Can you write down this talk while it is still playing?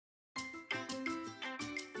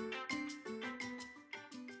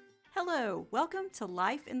Hello, welcome to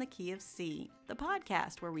Life in the Key of C, the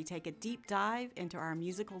podcast where we take a deep dive into our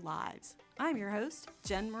musical lives. I'm your host,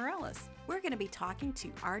 Jen Morales. We're going to be talking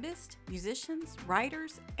to artists, musicians,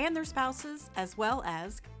 writers, and their spouses, as well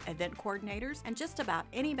as event coordinators and just about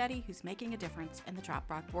anybody who's making a difference in the trop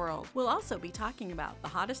rock world. We'll also be talking about the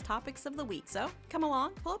hottest topics of the week. So come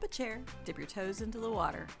along, pull up a chair, dip your toes into the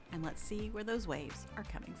water, and let's see where those waves are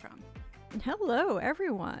coming from. Hello,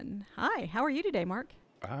 everyone. Hi, how are you today, Mark?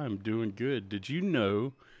 I'm doing good. Did you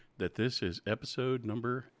know that this is episode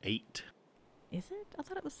number 8? Is it? I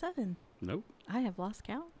thought it was 7. Nope. I have lost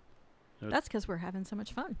count. That's because we're having so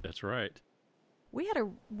much fun. That's right. We had a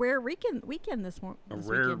rare weekend this morning. A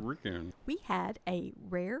rare weekend. We had a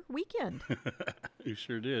rare weekend. You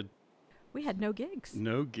sure did. We had no gigs.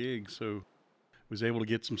 No gigs, so was able to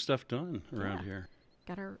get some stuff done around here.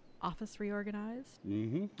 Got our office reorganized.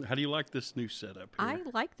 Mm-hmm. How do you like this new setup here? I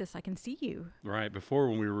like this. I can see you. Right. Before,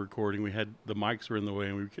 when we were recording, we had the mics were in the way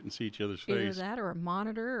and we couldn't see each other's face. Either that or a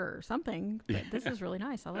monitor or something. But this is really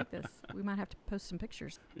nice. I like this. We might have to post some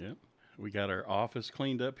pictures. Yep. We got our office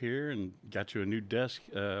cleaned up here and got you a new desk,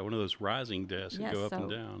 one of those rising desks that go up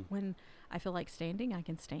and down. When I feel like standing, I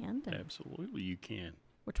can stand. Absolutely, you can.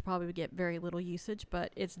 Which will probably get very little usage,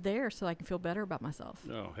 but it's there so I can feel better about myself.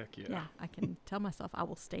 Oh, heck yeah. Yeah, I can tell myself I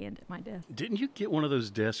will stand at my desk. Didn't you get one of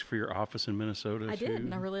those desks for your office in Minnesota? I did,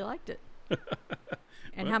 and I really liked it.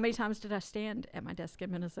 And how many times did I stand at my desk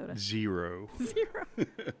in Minnesota? 0. 0.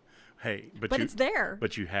 Hey, but it's there.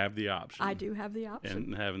 But you have the option. I do have the option.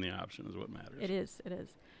 And having the option is what matters. It is.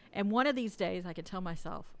 And one of these days I can tell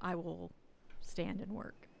myself I will stand and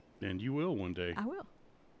work. And you will one day. I will.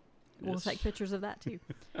 We'll take pictures of that too.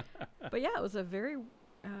 But yeah, it was a very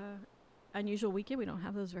unusual weekend. We don't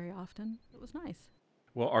have those very often. It was nice.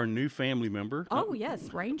 Well, our new family member. Oh,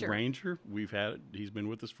 yes, Ranger. Ranger. He's been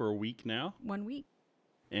with us for a week now. 1 week.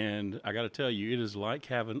 And I got to tell you, it is like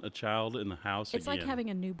having a child in the house It's again. like having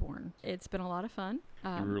a newborn. It's been a lot of fun.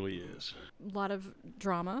 It really is. A lot of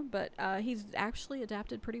drama, but he's actually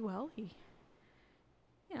adapted pretty well. He,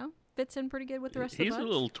 fits in pretty good with the rest of the bunch. He's a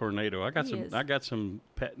little tornado. I got some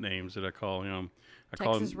pet names that I call him.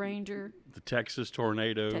 Call him Ranger. The Texas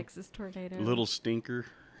Tornado. Texas Tornado. Little Stinker.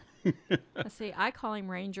 Let's see. I call him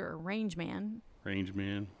Ranger or Range Man. Range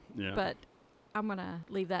Man. Yeah. But I'm going to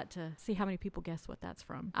leave that to see how many people guess what that's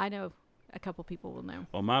from. I know a couple people will know.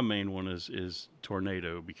 Well, my main one is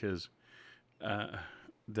Tornado because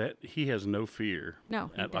that he has no fear. No,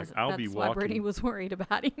 he doesn't. I'll that's be why walking. Brittany was worried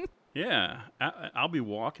about him. Yeah, I'll be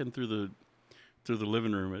walking through the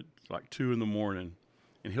living room at like 2 a.m,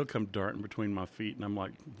 and he'll come darting between my feet, and I'm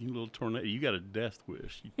like, "You little tornado! You got a death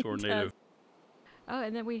wish, you tornado!" Oh,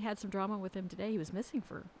 and then we had some drama with him today. He was missing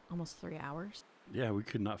for almost 3 hours. Yeah, we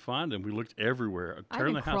could not find him. We looked everywhere. I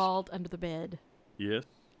even crawled under the bed. Yes,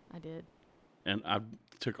 I did. And I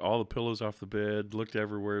took all the pillows off the bed, looked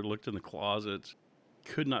everywhere, looked in the closets,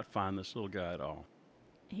 could not find this little guy at all.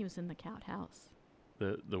 He was in the cat house.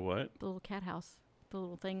 The what? The little cat house. The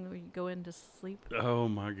little thing where you go in to sleep. Oh,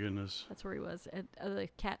 my goodness. That's where he was. At the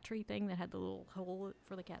cat tree thing that had the little hole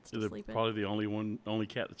for the cats to sleep in. Probably the only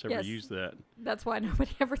cat that's ever used that. That's why nobody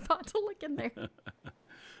ever thought to look in there.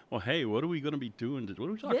 Well, hey, what are we going to be doing? What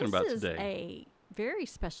are we talking about today? This is a very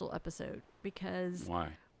special episode because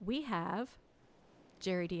we have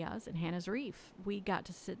Jerry Diaz and Hannah's Reef. We got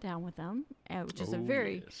to sit down with them, which is a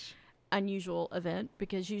very unusual event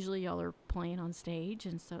because usually y'all are playing on stage,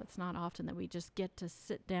 and so it's not often that we just get to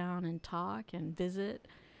sit down and talk and visit.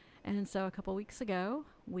 And so a couple weeks ago,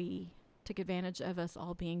 we took advantage of us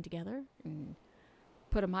all being together and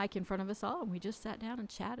put a mic in front of us all, and we just sat down and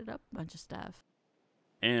chatted up a bunch of stuff.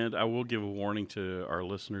 And I will give a warning to our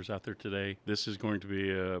listeners out there today. This is going to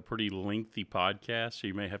be a pretty lengthy podcast, so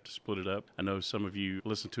you may have to split it up. I know some of you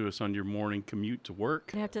listen to us on your morning commute to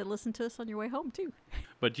work. You have to listen to us on your way home, too.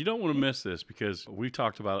 But you don't want to miss this because we've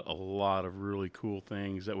talked about a lot of really cool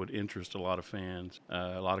things that would interest a lot of fans.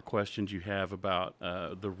 A lot of questions you have about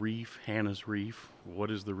the Reef, Hannah's Reef.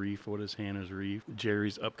 What is the Reef? What is Hannah's Reef?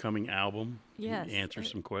 Jerry's upcoming album. Yes. Answer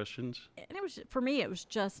some questions. And it was, for me, it was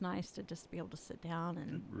just nice to just be able to sit down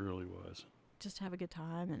and it really was. Just have a good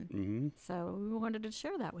time. And so we wanted to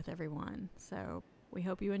share that with everyone. So we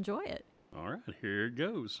hope you enjoy it. All right, here it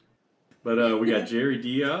goes. But we got Jerry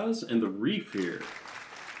Diaz and the Reef here.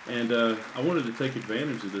 And I wanted to take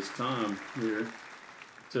advantage of this time here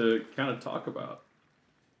to kind of talk about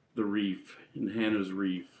the Reef and Hannah's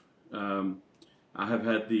Reef. I have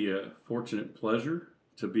had the fortunate pleasure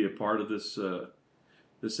to be a part of this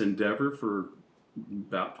this endeavor for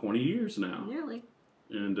about 20 years now. Nearly.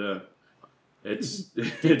 And it's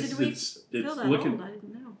Did we feel that looking old? I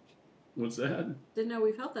didn't know. What's that? Didn't know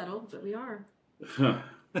we felt that old, but we are.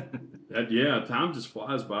 Yeah, time just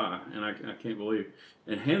flies by, and I can't believe.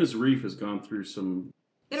 And Hannah's Reef has gone through some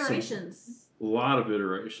Iterations. A lot of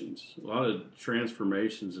iterations, a lot of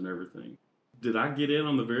transformations and everything. Did I get in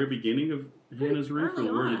on the very beginning of Hannah's Reef,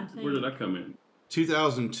 or where did I come in?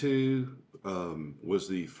 2002 was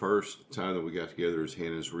the first time that we got together as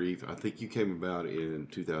Hannah's Reef. I think you came about in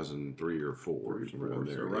 2003 or 4. Around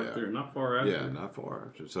there. So right there, not far after. Yeah, not far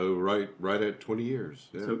after. So right at 20 years.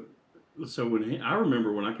 Yeah. So when I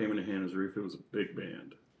remember when I came into Hannah's Reef, it was a big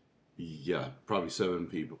band. Yeah, probably 7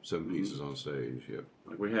 pieces on stage. Yep.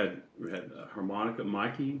 Like we had harmonica,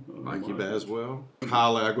 Mikey Baswell,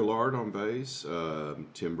 Kyle Aguilard on bass,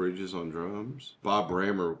 Tim Bridges on drums, Bob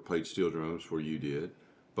Brammer played steel drums before you did,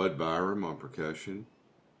 Bud Byram on percussion,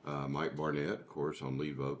 Mike Barnett, of course, on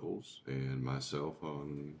lead vocals, and myself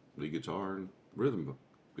on lead guitar and rhythm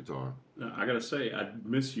guitar. Now, I gotta say, I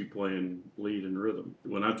miss you playing lead and rhythm.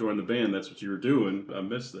 When I joined the band, that's what you were doing. I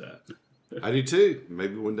miss that. I do too.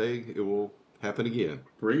 Maybe one day it will happen again.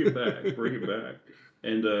 Bring it back.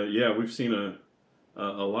 And we've seen a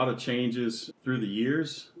lot of changes through the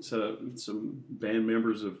years. So some band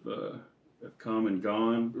members have come and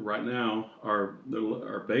gone. Right now,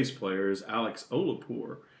 our bass player is Alex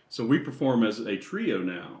Olapur. So we perform as a trio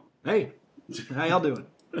now. Hey, how y'all doing?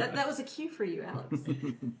 That was a cue for you, Alex.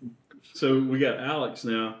 So we got Alex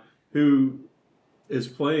now, who is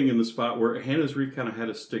playing in the spot where Hannah's Reef kind of had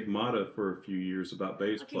a stigmata for a few years about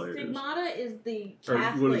bass players. Stigmata is the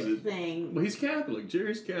Catholic thing. Well, he's Catholic.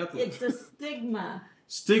 Jerry's Catholic. It's a stigma.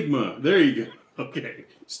 Stigma. There you go. Okay.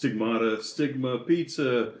 Stigmata,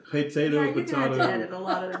 pizza, potato, You're potato. going to edit a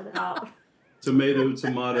lot of that out. Tomato,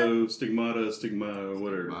 stigmata,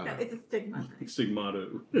 whatever. No, it's a stigma.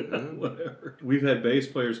 Stigmato. Whatever. We've had bass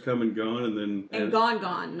players come and gone, and then... And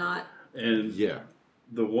gone, not... And yeah.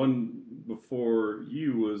 The one before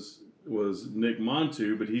you was Nick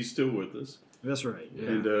Montu, but he's still with us. That's right. Yeah.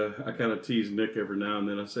 And I kind of tease Nick every now and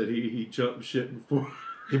then. I said he jumped shit before.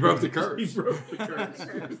 He broke the curse. He broke the curse.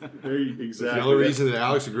 Exactly. That's the only reason that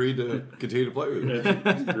Alex agreed to continue to play with him.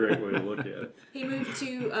 That's a great way to look at it. He moved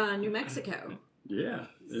to New Mexico. Yeah.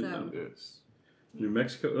 So. Yes. New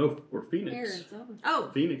Mexico. or Phoenix. Arizona.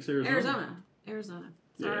 Oh. Phoenix, Arizona. Arizona.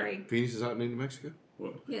 Sorry. Yeah. Phoenix is out in New Mexico?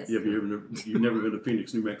 Well, yes. You've never been to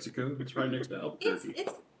Phoenix, New Mexico? It's right next to Albuquerque.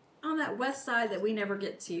 It's on that west side that we never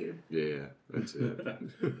get to. Yeah, that's it.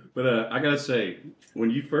 But I gotta say, when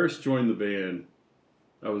you first joined the band,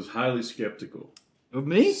 I was highly skeptical. Of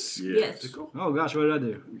me? Skeptical? Yes. Oh gosh, what did I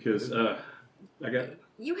do? Because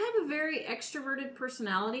You have a very extroverted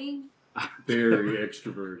personality. Very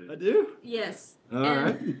extroverted. I do? Yes. All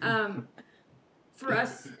right. For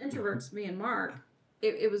us introverts, me and Mark,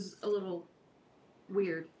 it was a little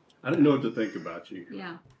weird. I didn't know what to think about you.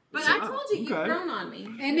 Yeah. But I told you, you've grown on me.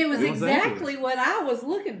 And it was exactly what I was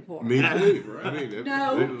looking for. Me too, right?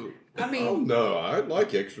 Oh, no, I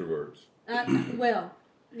like extroverts. Well,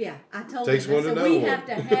 yeah, I told Takes him. one to know We one. have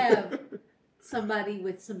to have somebody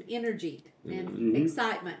with some energy and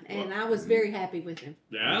excitement, and I was very happy with him.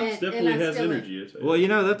 Yeah, Alex definitely has energy. Well,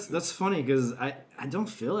 that's funny because I don't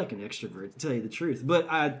feel like an extrovert, to tell you the truth. But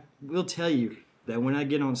I will tell you that when I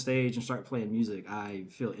get on stage and start playing music, I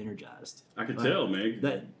feel energized. I can tell, man.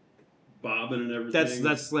 That bobbing and everything.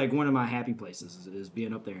 That's like one of my happy places is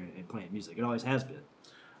being up there and playing music. It always has been.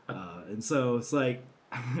 And so it's like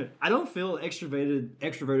I don't feel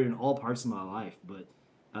extroverted in all parts of my life, but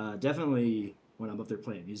definitely when I'm up there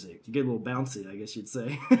playing music, you get a little bouncy, I guess you'd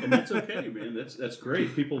say. And that's okay, man. That's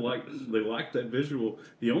great. People like that visual.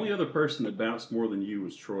 The only other person that bounced more than you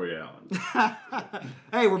was Troy Allen.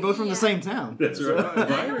 Hey, we're both from the same town. That's right.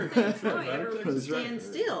 I don't think Troy ever would stand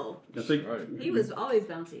still. I think he was always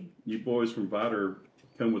bouncy. You boys from Vider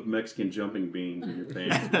come with Mexican jumping beans in your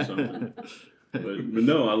pants or something. But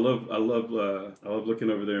no, I love looking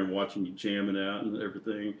over there and watching you jamming out and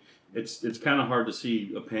everything. It's kind of hard to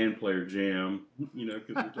see a pan player jam, because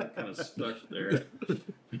you're kind of stuck there.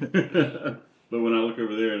 But when I look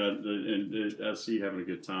over there and I see you having a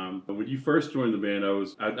good time. When you first joined the band,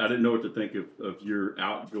 I didn't know what to think of your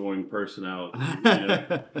outgoing personality,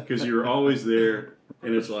 because you're always there,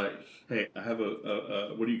 and it's like, hey, I have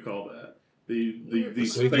a what do you call that? The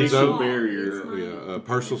spatial barrier.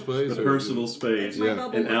 Personal space. The personal space.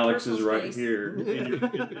 Yeah. And Alex is right here in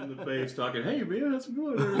the face talking, hey, man, how's it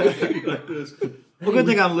going? Like this. Well, good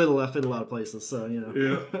thing I'm little. I fit a lot of places, so,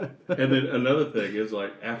 Yeah. And then another thing is,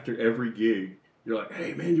 like, after every gig, you're like,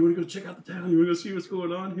 hey, man, you want to go check out the town? You want to go see what's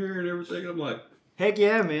going on here and everything? I'm like, Heck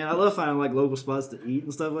yeah, man! I love finding like local spots to eat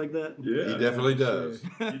and stuff like that. Yeah, He definitely does.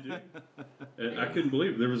 You do. And I couldn't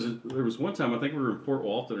believe it. There was one time I think we were in Fort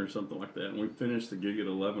Walton or something like that, and we finished the gig at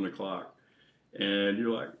 11 o'clock. And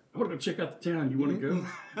you're like, I want to go check out the town. You want to go?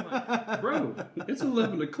 I'm like, bro, it's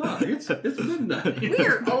 11 o'clock. It's midnight. We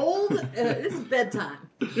are old. This is bedtime.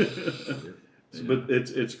 But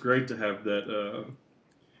it's great to have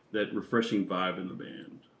that refreshing vibe in the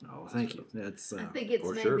band. Oh, thank you. That's I think it's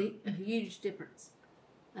made a huge difference.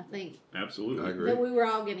 I think Absolutely. I agree. that we were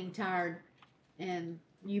all getting tired, and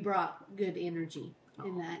you brought good energy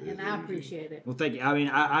in that, and I appreciate it. Well, thank you. I mean,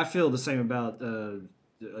 I feel the same about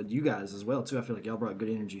you guys as well too. I feel like y'all brought good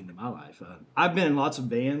energy into my life. I've been in lots of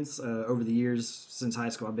bands over the years since high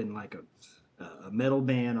school. I've been in like a metal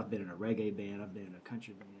band. I've been in a reggae band. I've been in a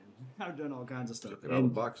country band. I've done all kinds of stuff. And all the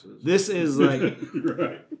boxes. This is like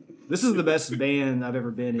Right. this is the best band I've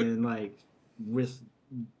ever been in. Like with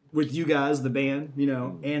you guys, the band, you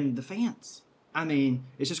know, and the fans. I mean,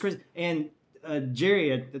 it's just crazy. And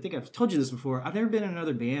Jerry, I think I've told you this before. I've never been in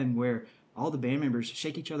another band where all the band members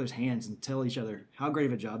shake each other's hands and tell each other how great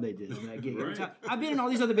of a job they did in that gig. Right. I've been in all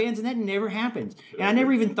these other bands and that never happened. And I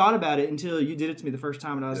never even thought about it until you did it to me the first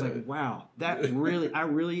time, and I was like, wow, I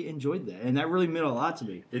really enjoyed that. And that really meant a lot to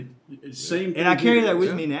me. Same. And I carry that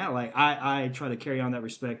with me now. Like I try to carry on that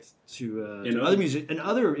respect to other music and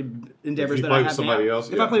other endeavors If you that play I with have somebody now. else,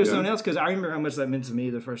 If I play with someone else, because I remember how much that meant to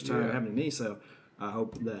me the first time it happened to me. So I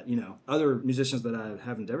hope that, you know, other musicians that I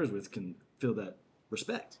have endeavors with can feel that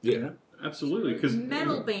respect. Yeah. You know? Absolutely. Because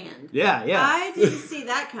Metal band. Yeah. I didn't see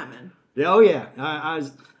that coming. Yeah, oh yeah. I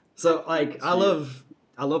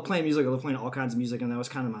love playing music. I love playing all kinds of music, and that was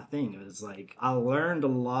kind of my thing. It was like I learned a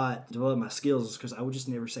lot, developed my skills, because I would just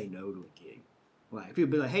never say no to a gig. Like people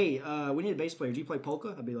would be like, "Hey, we need a bass player. Do you play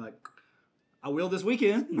polka?" I'd be like, "I will this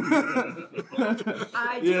weekend."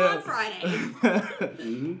 I do on Friday.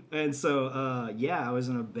 And so, I was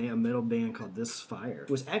in a metal band called This Fire.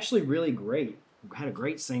 It was actually really great. Had a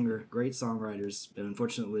great singer, great songwriters, but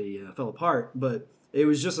unfortunately fell apart. But it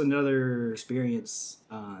was just another experience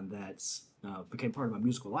that became part of my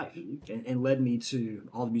musical life and led me to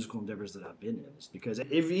all the musical endeavors that I've been in. It's because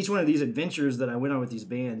each one of these adventures that I went on with these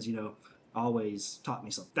bands, you know, always taught me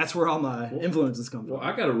something. That's where all my influences come from. Well,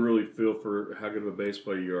 I got to really feel for how good of a bass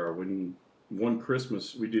player you are. When one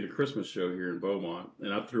Christmas, we did a Christmas show here in Beaumont,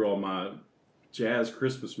 and I threw all my jazz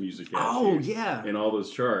Christmas music at you in all those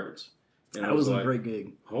charts. And that was a like, great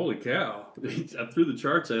gig. Holy cow. I threw the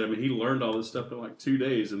charts at him, and he learned all this stuff in like 2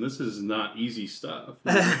 days, and this is not easy stuff.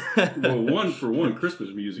 Well, for one,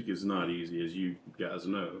 Christmas music is not easy, as you guys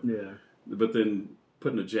know. Yeah. But then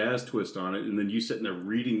putting a jazz twist on it, and then you sitting there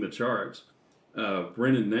reading the charts.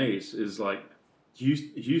 Brendan Nace is like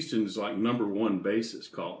Houston's like number one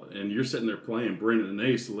bassist, call it, and you're sitting there playing Brendan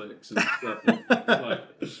Nace licks and stuff. And like,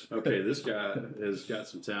 okay, this guy has got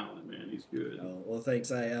some talent, man. He's good. Oh, well,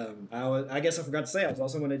 thanks. I guess I forgot to say I was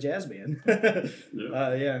also in a jazz band.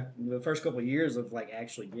 The first couple of years of like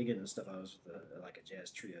actually gigging and stuff, I was with like a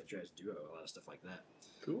jazz trio, jazz duo, a lot of stuff like that.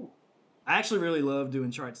 Cool. I actually really love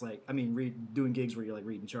doing charts, doing gigs where you're like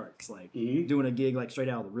reading charts, like doing a gig like straight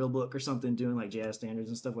out of the real book or something, doing like jazz standards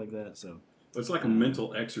and stuff like that. So it's like a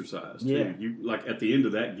mental exercise too. Yeah. You like at the end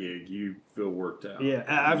of that gig, you feel worked out. Yeah,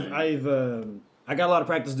 I got a lot of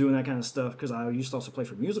practice doing that kind of stuff because I used to also play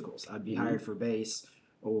for musicals. I'd be hired for bass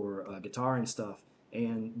or guitar and stuff.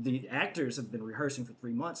 And the actors have been rehearsing for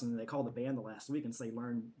 3 months, and then they call the band the last week and say,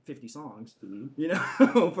 learn 50 songs, you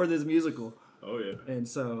know, for this musical. Oh, yeah. And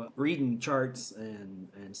so reading charts and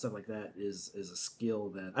stuff like that is a skill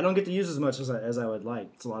that I don't get to use as much as I would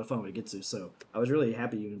like. It's a lot of fun when I get to. So I was really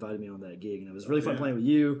happy you invited me on that gig, and it was really fun playing with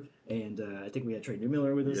you. And I think we had Trey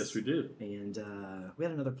Newmiller with us. Yes, we did. And we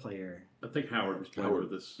had another player. I think Howard was playing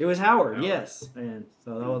with us. It was Howard, yes. And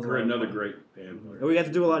so that was another great band player. And we got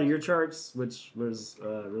to do a lot of your charts, which was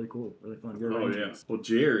really cool, really fun. Your arrangements. Well,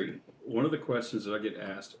 Jerry, one of the questions that I get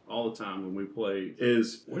asked all the time when we play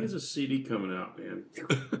is, when is a CD coming out, man?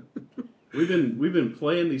 We've been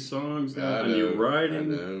playing these songs now, and you're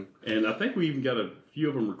writing, and I think we even got a few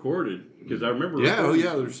of them recorded because I remember.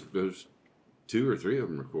 There's 2 or 3 of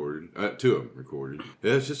them recorded. 2 of them recorded.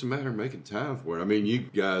 Yeah, it's just a matter of making time for it. I mean, you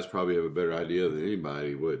guys probably have a better idea than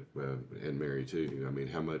anybody would, and Mary too. I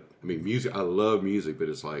mean, music. I love music, but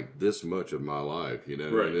it's like this much of my life, you know.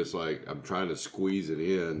 Right. And it's like I'm trying to squeeze it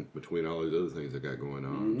in between all these other things I got going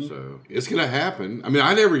on. So it's gonna happen. I mean,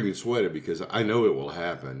 I never even sweat it because I know it will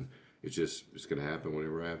happen. it's going to happen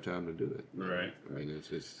whenever I have time to do it. Right. I mean,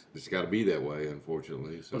 it's got to be that way,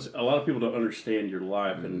 unfortunately. So. A lot of people don't understand your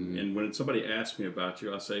life, and when somebody asks me about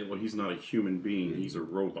you, I say, well, he's not a human being; he's a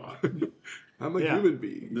robot. I'm a human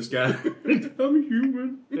being. This guy, I'm a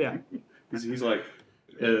human. Yeah. He's like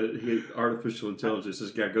artificial intelligence.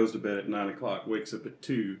 This guy goes to bed at 9 o'clock, wakes up at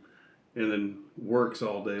 2, and then works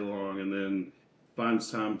all day long, and then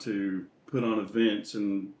finds time to put on events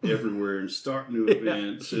and everywhere and start new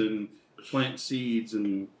events and plant seeds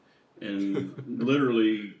and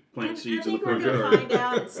literally plant seeds in the front yard. I yard. think we're going to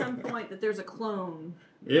find out at some point that there's a clone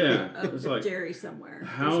It's of like, Jerry somewhere.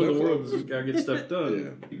 how in the world does this guy get stuff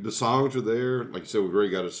done? Yeah. The songs are there. Like you said, we've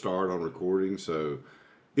already got to start on recording, so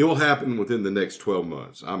it will happen within the next 12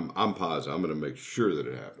 months. I'm positive. I'm going to make sure that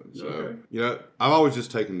it happens. So, Okay. I've always just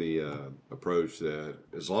taken the approach that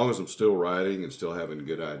as long as I'm still writing and still having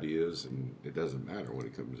good ideas, and it doesn't matter when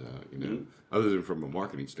it comes out, other than from a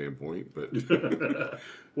marketing standpoint. But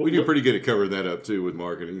we do pretty good at covering that up, too, with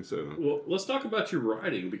marketing. So, well, let's talk about your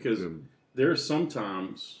writing, because there's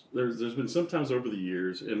sometimes, there's been sometimes over the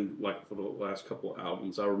years, and like for the last couple of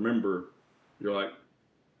albums, I remember you're like,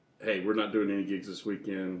 hey, we're not doing any gigs this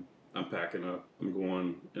weekend. I'm packing up. I'm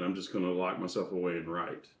going, and I'm just going to lock myself away and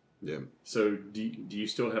write. yeah. So do you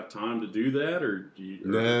still have time to do that, or do you?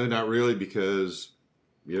 No, not really, because,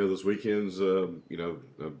 those weekends,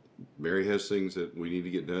 Mary has things that we need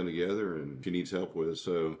to get done together, and she needs help with,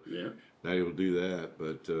 so not able to do that.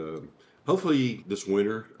 But hopefully this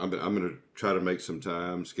winter, I'm going to try to make some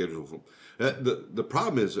time, schedule. The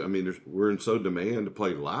problem is, we're in so demand to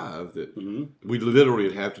play live that we literally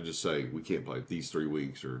would have to just say, we can't play these 3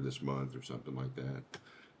 weeks or this month or something like that.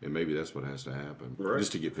 And maybe that's what has to happen,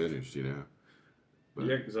 just to get finished, But,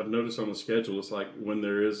 yeah, because I've noticed on the schedule, it's like when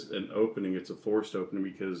there is an opening, it's a forced opening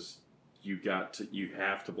because you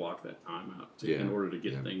have to block that time out in order to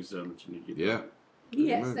get things done that you need to get done.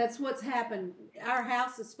 Yes, that's what's happened. Our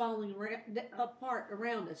house is falling apart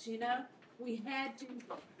around us, I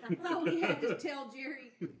thought we had to tell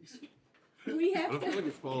Jerry. We have I feel like to.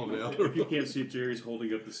 it's falling down. If you can't see it, Jerry's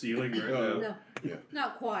holding up the ceiling right now. No,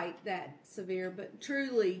 not quite that severe, but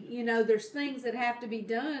truly, there's things that have to be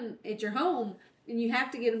done at your home, and you have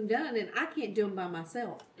to get them done, and I can't do them by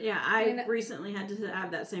myself. Yeah, I recently had to have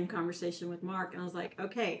that same conversation with Mark, and I was like,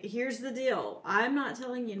 okay, here's the deal. I'm not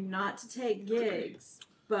telling you not to take gigs,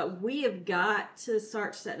 but we have got to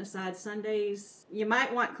start setting aside Sundays. You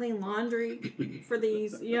might want clean laundry for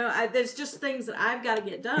these. There's just things that I've got to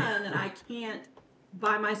get done that I can't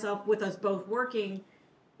by myself with us both working.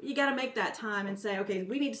 You got to make that time and say, okay,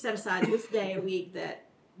 we need to set aside this day a week that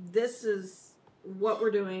this is what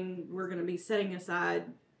we're doing. We're going to be setting aside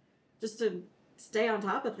just to stay on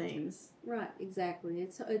top of things. Right, exactly.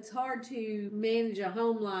 It's hard to manage a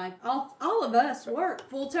home life. All of us work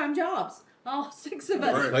full-time jobs. All 6 of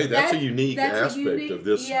us. Hey, that's a unique aspect of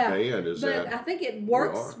this band. But I think it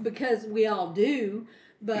works because we all do.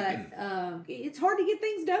 But it's hard to get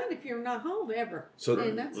things done if you're not home ever. So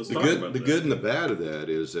the good and the bad of that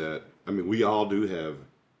is that we all do have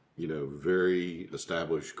very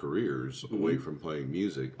established careers away from playing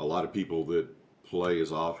music. A lot of people that play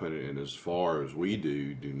as often and as far as we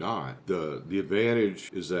do not. The advantage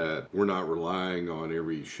is that we're not relying on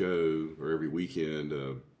every show or every weekend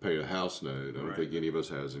to pay a house note. I don't think any of us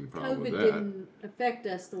has any problem with that. COVID didn't affect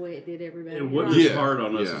us the way it did everybody. It wasn't as hard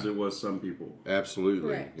on us as it was some people. Absolutely.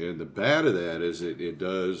 Correct. And the bad of that is it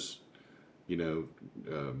does,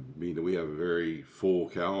 mean that we have a very full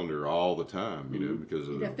calendar all the time, because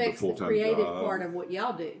of It the affects the full-time creative job. part of what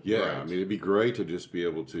y'all do. Yeah, it'd be great to just be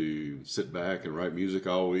able to sit back and write music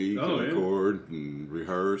all week and record and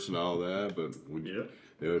rehearse and all that, but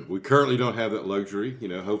we currently don't have that luxury.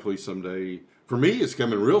 Hopefully someday. For me, it's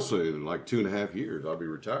coming real soon. In like 2.5 years, I'll be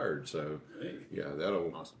retired. So,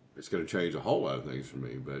 that'll. Awesome. It's going to change a whole lot of things for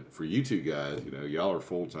me. But for you two guys, y'all are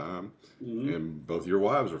full time, and both your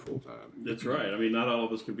wives are full time. That's right. Not all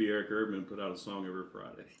of us can be Eric Erdman and put out a song every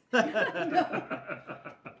Friday.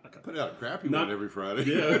 Put out a crappy one every Friday.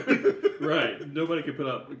 Yeah, right. Nobody can put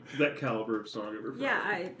out that caliber of song every Friday.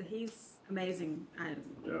 Yeah, he's amazing. I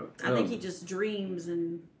think he just dreams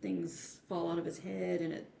and things fall out of his head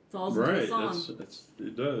and it falls into a song.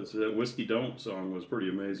 It does. That Whiskey Don't song was pretty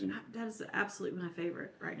amazing. That is absolutely my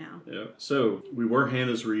favorite right now. Yeah. So we were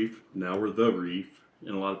Hannah's Reef. Now we're the Reef.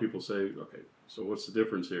 And a lot of people say, okay, so what's the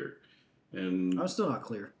difference here? And I'm still not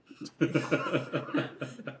clear. And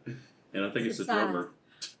I think it's the drummer.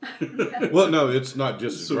 Well, no, it's not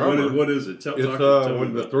just the drummer. What is it?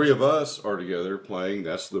 When the 3 of us are together playing,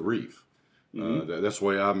 that's the Reef. That's the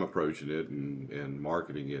way I'm approaching it and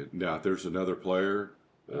marketing it. Now, if there's another player,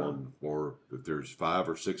 Or if there's 5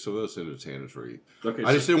 or 6 of us, then it's Hannah's Reef. Okay,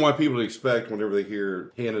 I just didn't want people to expect whenever they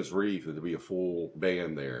hear Hannah's Reef that there be a full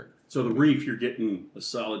band there. So the Reef, you're getting a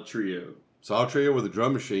solid trio. Solid trio with a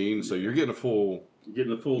drum machine, so you're getting a full... You're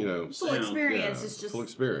getting a full, full sound. experience. It's just full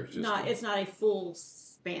experience. it's not a full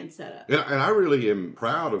band setup. And I really am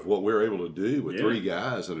proud of what we're able to do with 3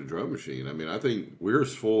 guys and a drum machine. I mean, I think we're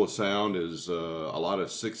as full of sound as a lot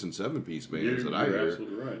of 6 and 7 piece bands that I hear.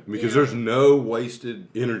 Absolutely right. Because there's no wasted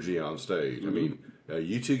energy on stage. I mean,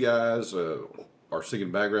 you 2 guys are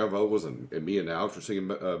singing background vocals, and me and Alex are singing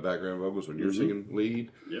background vocals when you're singing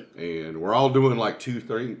lead. Yep. And we're all doing like 2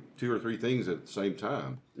 or 3 things at the same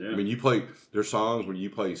time. Yeah. I mean, there's songs when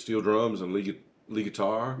you play steel drums and lead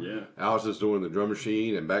guitar. Yeah. Alex is doing the drum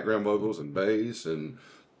machine and background vocals and bass and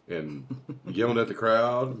yelling at the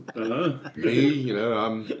crowd. Me,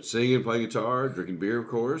 I'm singing, playing guitar, drinking beer, of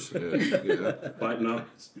course. And, Fighting up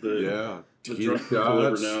the drunk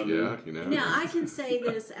shots. Now, I can say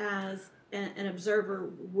this as an observer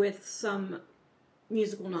with some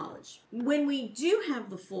musical knowledge. When we do have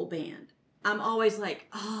the full band, I'm always like,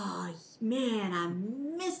 oh, man, I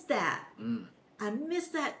miss that. I miss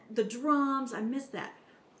that, the drums, I miss that.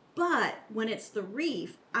 But when it's the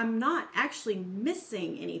Reef, I'm not actually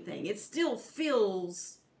missing anything. It still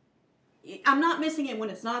feels... I'm not missing it when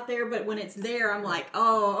it's not there, but when it's there, I'm like,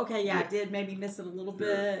 oh, okay, I did maybe miss it a little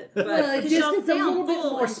bit. But well, it's a little bit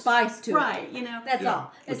more spice to it. Right, That's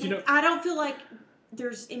all. I don't feel like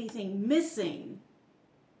there's anything missing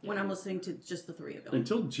when I'm listening to just the 3 of them.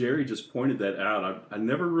 Until Jerry just pointed that out, I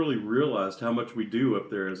never really realized how much we do up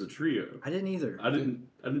there as a trio. I didn't either. I mean,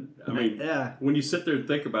 when you sit there and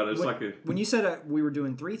think about it, it's when you said we were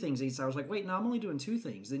doing 3 things each, I was like, wait, no, I'm only doing 2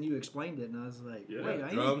 things. Then you explained it, and I was like, wait,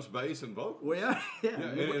 drums, bass, and vocals. Well, yeah.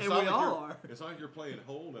 And we all are. It's not like you're playing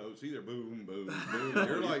whole notes either. Boom, boom, boom.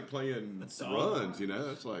 You're like playing runs.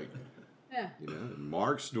 It's like,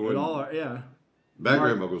 Mark's doing. We all are, yeah.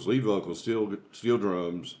 Background vocals, lead vocals, steel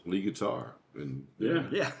drums, lead guitar, and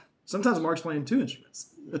yeah. Sometimes Mark's playing 2 instruments.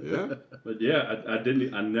 Yeah, but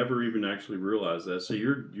I never even actually realized that. So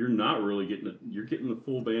you're not really getting the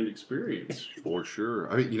full band experience for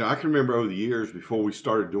sure. I mean, I can remember over the years before we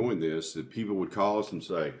started doing this that people would call us and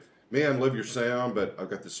say, "Man, I love your sound, but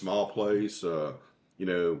I've got this small place.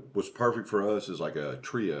 What's perfect for us is like a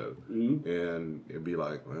trio," and it'd be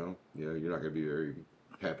like, "Well, you're not going to be very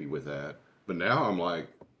happy with that." But now I'm like,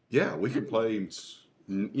 yeah, we can play.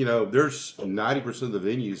 There's 90% of the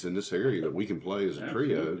venues in this area that we can play as a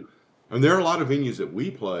trio. Absolutely. And there are a lot of venues that we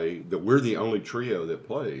play that we're the only trio that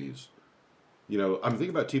plays. I'm thinking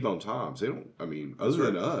about T-Bone Toms. They don't,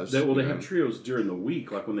 other than us. They have trios during the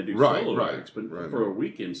week, like when they do solo acts, but for a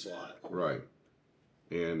weekend slot. Right.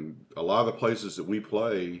 And a lot of the places that we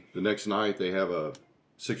play, the next night they have a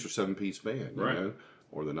 6 or 7 piece band,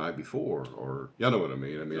 or the night before, or y'all know what I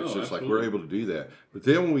mean. It's just absolutely. like we're able to do that. But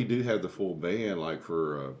then when we do have the full band, like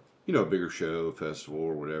for a bigger show, a festival,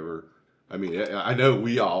 or whatever. I know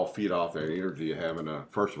we all feed off that energy of having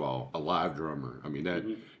first of all, a live drummer.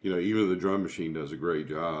 Even the drum machine does a great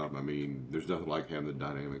job. There's nothing like having the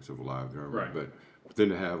dynamics of a live drummer. Right. But then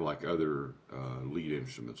to have like other lead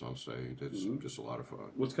instruments on stage, it's just a lot of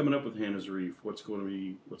fun. What's coming up with Hannah's Reef? What's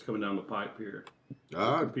coming down the pipe here?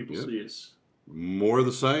 How can people see us? More of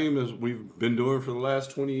the same as we've been doing for the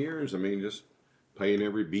last 20 years. Just playing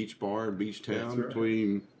every beach bar and beach town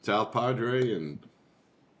between South Padre and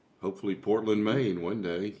hopefully Portland, Maine one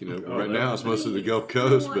day. Right now it's mostly the Gulf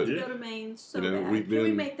Coast, but to go to Maine so bad. Can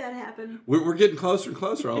we make that happen? We're getting closer and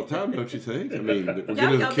closer all the time, don't you think? We're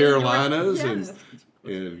getting to the Carolinas and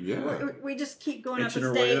we just keep going up Inching the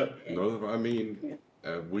our way state.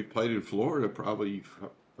 up. We played in Florida probably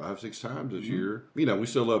 5-6 times this year. We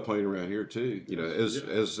still love playing around here too.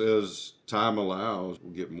 As time allows,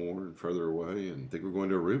 we'll get more and further away. And I think we're going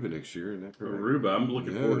to Aruba next year. Isn't that correct? Aruba, I'm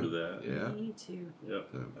looking forward to that. Yeah, me too. Yeah,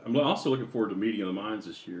 I'm also looking forward to Meeting of the Minds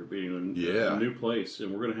this year, being a new place,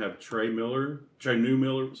 and we're going to have Trey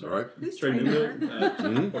Newmiller. All right. Who's Trey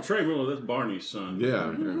Newmiller? Well, Trey Miller, that's Barney's son.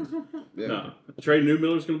 Yeah. No, Trey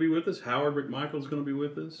Newmiller's going to be with us. Howard McMichael's going to be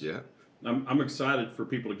with us. Yeah. I'm excited for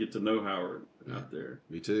people to get to know Howard out there.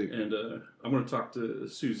 Me too. And I'm going to talk to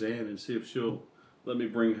Suzanne and see if she'll let me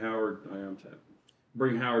bring Howard.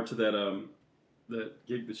 Bring Howard to that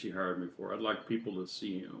gig that she hired me for. I'd like people to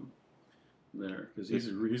see him there because he's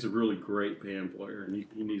a really great band player, and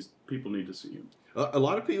people need to see him. A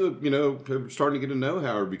lot of people, are starting to get to know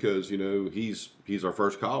Howard because he's our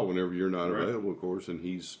first call whenever you're not available, of course, and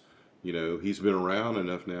he's been around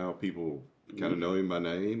enough now. People kind of know him by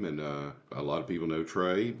name, and a lot of people know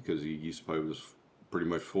Trey because he used to play with us pretty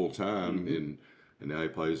much full time, and now he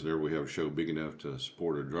plays whenever we have a show big enough to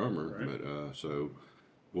support a drummer. Right. But so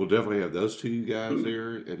we'll definitely have those two guys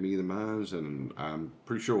there at Meet the Minds, and I'm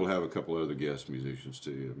pretty sure we'll have a couple other guest musicians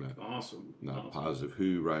too. I'm not positive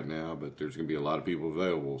who right now, but there's going to be a lot of people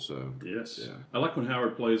available. So yes, yeah. I like when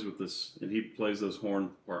Howard plays with this, and he plays those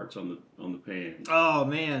horn parts on the pan. Oh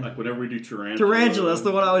man, Like whenever we do Tarantula. Tarantula, that's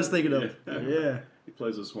the one I was thinking of. Yeah. He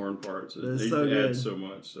plays those horn parts. That's He so good. adds so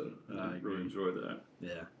much. So I really enjoy that.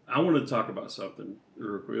 Yeah. I want to talk about something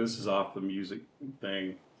real quick. This is off the music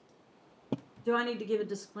thing. Do I need to give a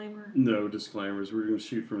disclaimer? No disclaimers. We're going to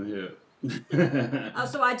shoot from the hip.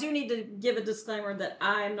 So I do need to give a disclaimer that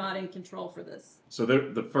I am not in control for this. So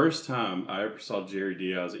the first time I ever saw Jerry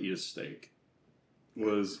Diaz eat a steak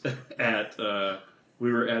was at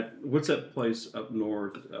we were at what's that place up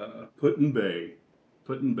north? Put-in Bay.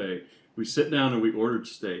 We sit down and we ordered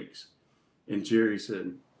steaks, and Jerry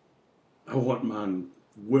said, "I want mine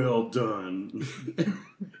well done."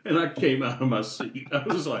 And I came out of my seat. I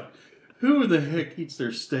was like, "Who in the heck eats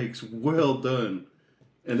their steaks well done?"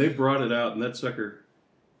 And they brought it out, and that sucker,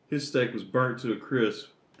 his steak was burnt to a crisp,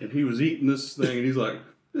 and he was eating this thing, and he's like,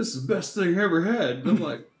 "This is the best thing I ever had." And I'm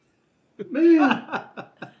like, "Man,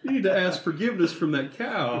 you need to ask forgiveness from that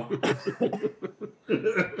cow."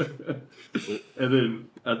 And then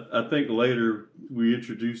I think later we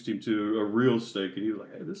introduced him to a real steak, and he was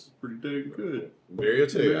like, "Hey, this is pretty dang good." Mary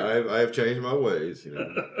too. I have changed my ways. You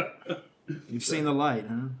know. You've seen the light,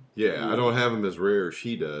 huh? Yeah, I don't have them as rare as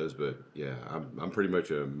she does, but yeah, I'm pretty much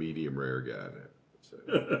a medium rare guy now. So,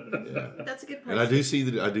 yeah. That's a good And I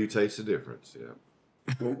do taste the difference.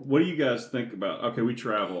 Yeah. Well, what do you guys think about? Okay, we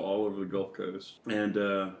travel all over the Gulf Coast,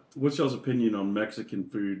 and what's y'all's opinion on Mexican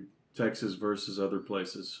food, Texas versus other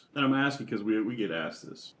places? And I'm asking because we get asked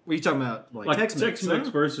this. What are you talking about? Like Tex-Mex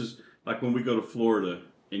versus like when we go to Florida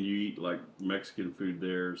and you eat like Mexican food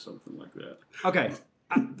there or something like that. Okay.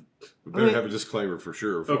 We better have a disclaimer for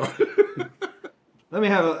sure. Okay. Let me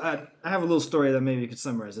have I have a little story that maybe could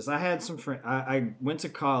summarize this. I had some friends. I went to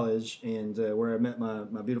college and where I met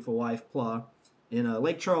my beautiful wife, Pla, in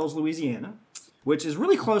Lake Charles, Louisiana, which is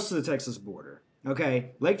really close to the Texas border.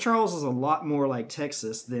 Okay, Lake Charles is a lot more like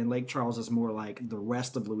Texas than Lake Charles is more like the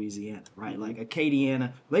rest of Louisiana, right? Like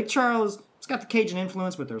Acadiana. Lake Charles, it's got the Cajun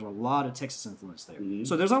influence, but there's a lot of Texas influence there. Mm-hmm.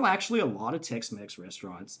 So there's actually a lot of Tex-Mex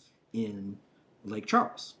restaurants in Lake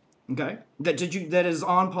Charles. Okay, that is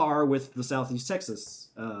on par with the Southeast Texas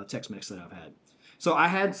Tex-Mex that I've had. So I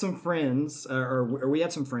had some friends, or we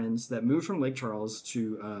had some friends that moved from Lake Charles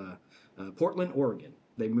to Portland, Oregon.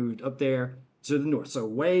 They moved up there to the north. So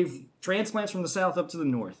transplants from the south up to the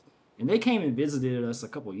north. And they came and visited us a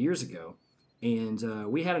couple years ago. And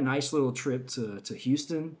we had a nice little trip to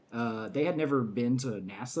Houston. They had never been to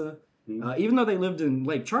NASA. Even though they lived in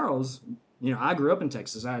Lake Charles, you know, I grew up in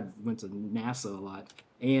Texas. I went to NASA a lot.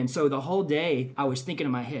 And so the whole day, I was thinking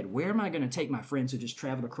in my head, where am I going to take my friends who just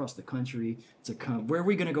traveled across the country to come? Where are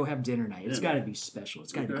we going to go have dinner night? It's got to be special.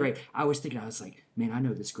 It's got to be great. I was like, man, I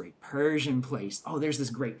know this great Persian place. Oh, there's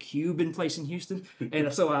this great Cuban place in Houston.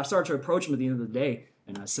 And so I start to approach them at the end of the day,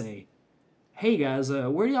 and I say, hey guys,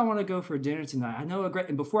 where do y'all want to go for dinner tonight? I know a great,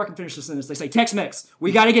 and before I can finish the sentence, they say, Tex-Mex.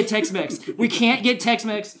 We got to get Tex-Mex. We can't get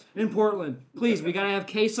Tex-Mex in Portland. Please, we got to have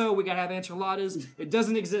queso. We got to have enchiladas. It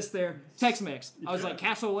doesn't exist there. Tex-Mex. I was like,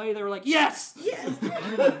 cassoulet. They were like, yes. Yes.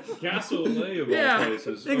 Cassoulet of all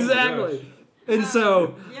places. Exactly. And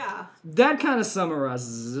so yeah, that kind of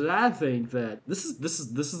summarizes it. I think that this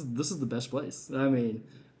is the best place. I mean,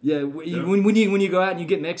 when you go out and you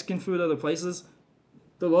get Mexican food other places,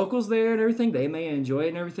 the locals there and everything, they may enjoy it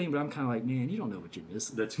and everything, but I'm kind of like, man, you don't know what you're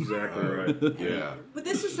missing. That's exactly right. Yeah. But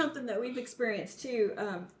this is something that we've experienced too.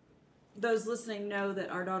 Those listening know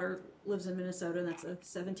that our daughter lives in Minnesota, and that's a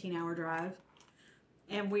 17-hour drive.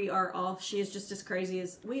 And she is just as crazy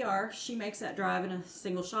as we are. She makes that drive in a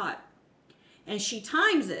single shot. And she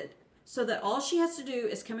times it so that all she has to do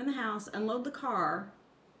is come in the house, unload the car,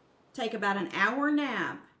 take about an hour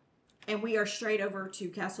nap, and we are straight over to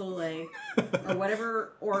Cassoulet or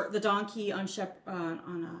whatever, or the Donkey on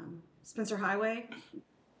Spencer Highway,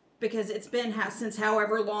 because it's been since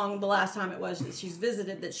however long the last time it was that she's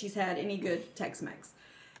visited that she's had any good Tex-Mex.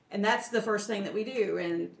 And that's the first thing that we do.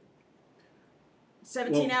 And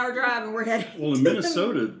 17-hour drive, and we're heading. Well, in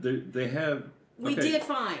Minnesota, they have. We did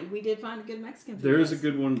find a good Mexican food. There is a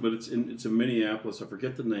good one, but it's in Minneapolis. I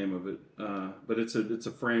forget the name of it, but it's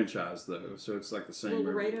a franchise though, so it's like the same.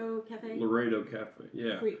 Laredo Cafe. Laredo Cafe,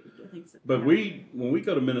 yeah. I think so. But when we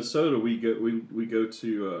go to Minnesota, we go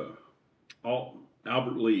to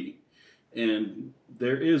Albert Lee, and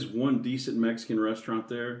there is one decent Mexican restaurant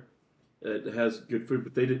there that has good food,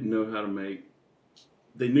 but they didn't know how to make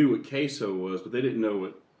they knew what queso was, but they didn't know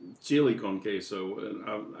what chili con queso was.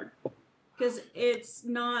 Because it's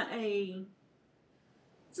not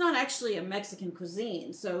actually a Mexican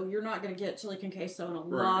cuisine, so you're not going to get chili con queso in a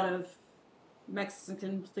lot of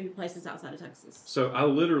Mexican food places outside of Texas. So I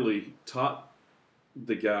literally taught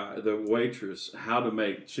the waitress, how to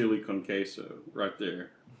make chili con queso right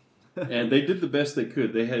there, and they did the best they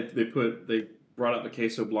could. They brought out the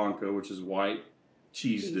queso blanco, which is white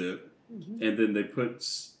cheese dip, and then they put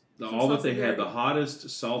all that they had, the hottest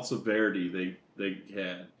salsa verde they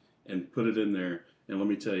had, and put it in there. And let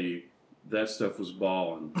me tell you, that stuff was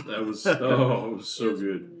balling. That was it was so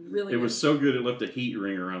good. Really, it was so good it left a heat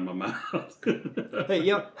ring around my mouth. Hey,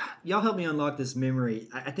 y'all help me unlock this memory.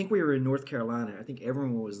 I think we were in North Carolina. I think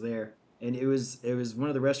everyone was there, and it was one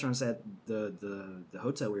of the restaurants at the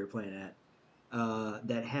hotel we were playing at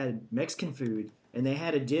that had Mexican food, and they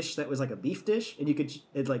had a dish that was like a beef dish, and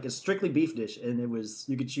it's like a strictly beef dish, and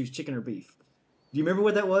you could choose chicken or beef. Do you remember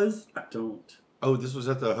what that was? I don't. Oh, this was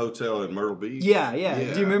at the hotel in Myrtle Beach? Yeah.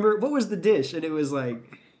 Do you remember? What was the dish? And it was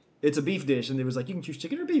like, it's a beef dish. And it was like, you can choose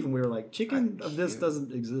chicken or beef. And we were like, chicken of this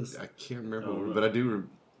doesn't exist. I can't remember, but I do.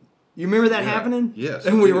 You remember that happening? Yes.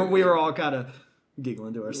 And we were all kind of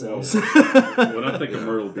giggling to ourselves. When I think of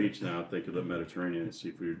Myrtle Beach now, I think of the Mediterranean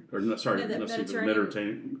seafood. Or, no, sorry, the not seafood,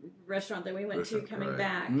 Mediterranean restaurant that we went to coming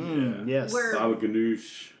back. Yes. Where baba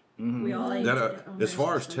ganoush. we all ate. As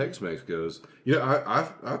far as Tex-Mex goes,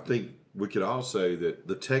 I think we could all say that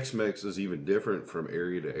the Tex-Mex is even different from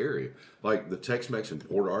area to area. Like the Tex-Mex in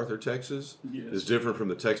Port Arthur, Texas, is different from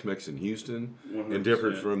the Tex-Mex in Houston, 100%. And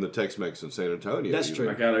different from the Tex-Mex in San Antonio. That's true.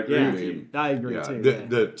 I gotta agree with you. I agree too.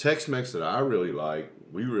 The Tex-Mex that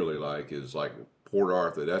we really like, is like Port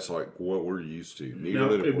Arthur. That's like what we're used to. Now,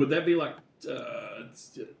 would that be like,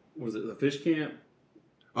 was it the fish camp?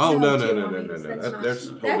 Oh, no. That's a whole that's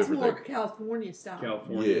different more thing. California style.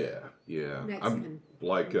 California. Yeah. Mexican. I'm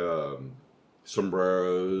like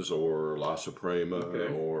sombreros or La Suprema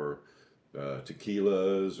or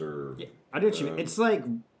tequilas or... Yeah, I know what you mean. It's like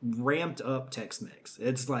ramped up Tex-Mex.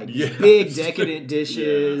 It's like big decadent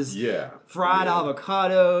dishes. Fried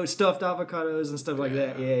avocado, stuffed avocados and stuff like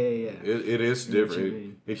that. Yeah. It is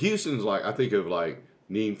different. In Houston's like, I think of like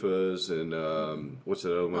ninfas and what's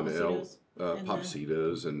that other one?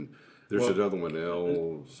 Pappasitos, and there's another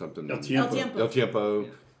one, something. El Tiempo. El Tiempo. Yeah.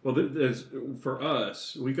 Well, for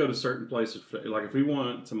us, we go to certain places. Like if we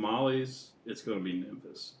want tamales, it's going to be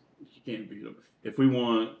Memphis. You can't beat them. If we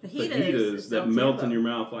want fajitas that melt in your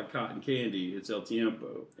mouth like cotton candy, it's El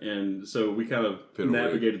Tiempo. And so we kind of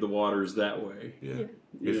navigated the waters that way. Yeah.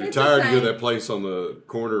 If you're tired, you go to that place on the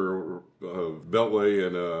corner of Beltway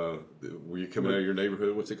and where you come out of your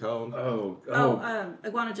neighborhood. What's it called?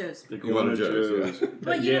 Iguana Joe's. Iguana Joe's.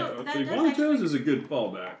 Yeah. But Iguana Joe's is a good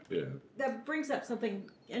fallback. Yeah. That brings up something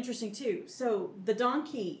interesting too. So the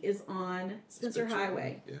Donkey is on Spencer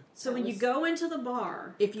Highway. Yeah. So when you go into the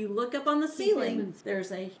bar, if you look up on the ceiling,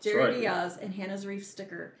 there's a Jerry Diaz and Hannah's Reef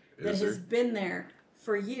sticker that has been there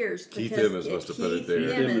for years. Keith Emmons must have put it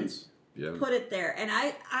there. Put it there. And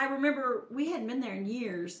I remember we hadn't been there in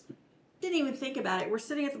years. Didn't even think about it. We're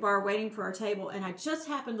sitting at the bar waiting for our table, and I just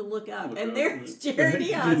happened to look up, and there's Jerry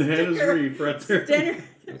Diaz sticker Reef right there.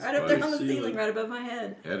 Right up there on the ceiling, right above my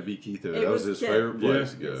head. Had to be Keith Emmons. That was his favorite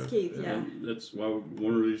place to go. It's Keith, That's why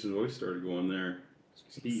one of the reasons we started going there.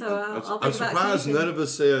 So I'm surprised none of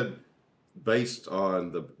us said based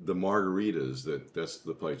on the margaritas that's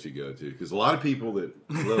the place you go to, because a lot of people that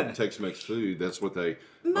love Tex-Mex food, that's what they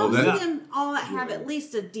most of them all have at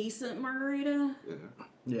least a decent margarita.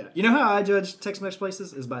 Yeah. You know how I judge Tex-Mex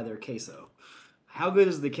places is by their queso. How good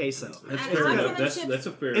is the queso? That's fair. That's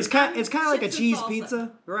a fair. It's kind of like a cheese salsa.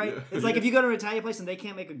 Pizza, right? Yeah. It's like if you go to an Italian place and they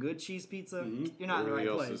can't make a good cheese pizza, you're not in the right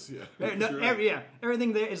place.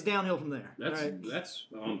 Everything there is downhill from there. That's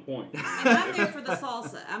on point. And I'm there for the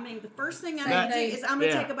salsa. I mean, the first thing I'm going to do is I'm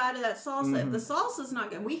going to take a bite of that salsa. If the salsa's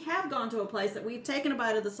not good, we have gone to a place that we've taken a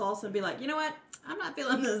bite of the salsa and be like, you know what? I'm not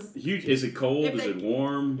feeling this. Is it cold? Is it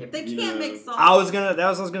warm? If they can't make salsa, that was what I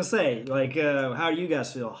was gonna say. Like, how do you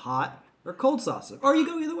guys feel? Hot or cold salsa? Or you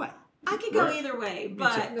go either way. I could go either way,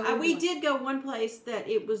 but we did go one place that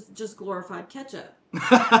it was just glorified ketchup.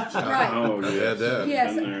 Right. Oh, yeah, that.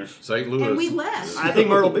 Yes. St. Louis. And we left. I think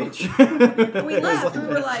Myrtle Beach. We left. We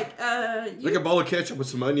were like, like a bowl of ketchup with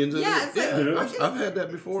some onions in it. It's I've had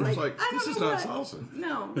that before. It's like, this is not salsa.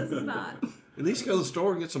 No, this is not. At least go to the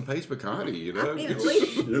store and get some paste picante, you know? I mean, at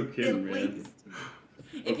least. No kidding, man.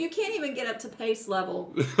 If you can't even get up to pace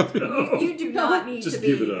level, you do not need just to be.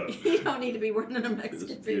 Give it up. You don't need to be running a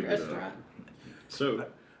Mexican food restaurant. So,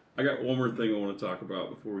 I got one more thing I want to talk about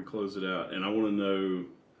before we close it out, and I want to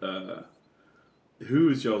know who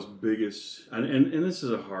is y'all's biggest? And this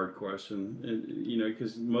is a hard question, and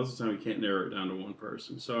because most of the time you can't narrow it down to one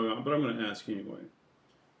person. So, but I'm going to ask anyway.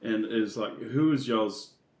 And it's like, who is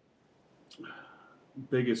y'all's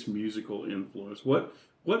biggest musical influence? What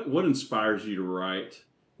inspires you to write?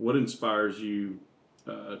 What inspires you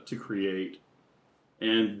to create?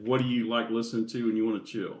 And what do you like listening to when you want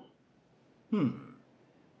to chill?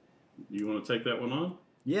 You want to take that one on?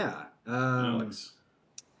 Yeah. Alex.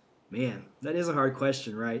 Man, that is a hard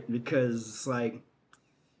question, right? Because it's like,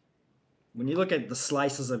 when you look at the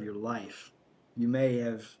slices of your life, you may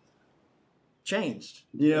have changed.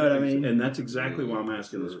 You know what I mean? And that's exactly why I'm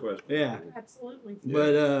asking this question. Yeah. Absolutely.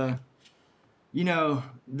 But,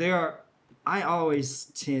 I always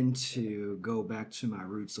tend to go back to my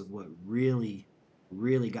roots of what really,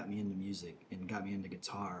 really got me into music and got me into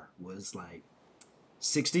guitar was like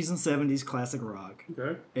 60s and 70s classic rock.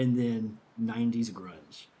 Okay. And then 90s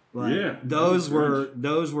grunge. Like, Yeah. Those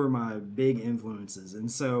were my big influences.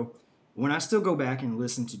 And so when I still go back and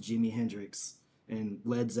listen to Jimi Hendrix and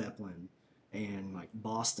Led Zeppelin and like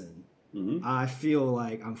Boston, I feel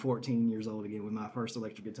like I'm 14 years old again with my first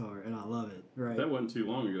electric guitar, and I love it. Right? That wasn't too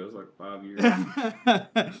long ago. It was like 5 years.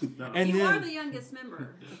 No. And You then, are the youngest member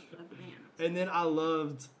of the band. and then I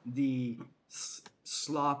loved the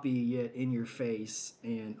sloppy yet in your face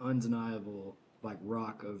and undeniable like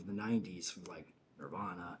rock of the 90s, like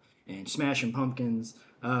Nirvana and Smashing Pumpkins.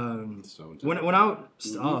 Stone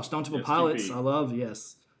Temple Pilots, STP. I love,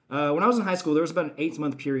 yes. When I was in high school, there was about an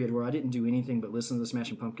 8-month period where I didn't do anything but listen to the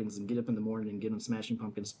Smashing Pumpkins and get up in the morning and get on Smashing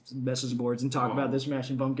Pumpkins message boards and talk about the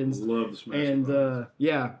Smashing Pumpkins. Love the Smashing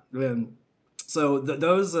Pumpkins. So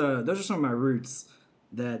those are some of my roots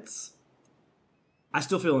that I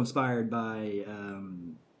still feel inspired by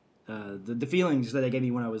the feelings that they gave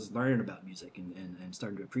me when I was learning about music and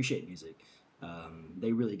starting to appreciate music.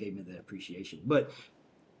 They really gave me that appreciation. But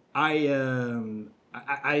I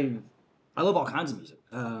love all kinds of music.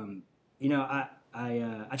 I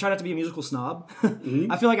try not to be a musical snob.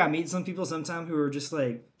 I feel like I meet some people sometimes who are just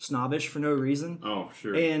like snobbish for no reason. Oh,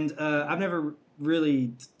 sure. And I've never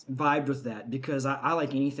really vibed with that because I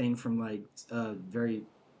like anything from like very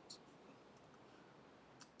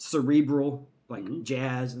cerebral, like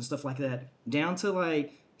jazz and stuff like that, down to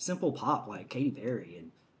like simple pop like Katy Perry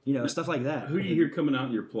and stuff like that. Who do you hear coming out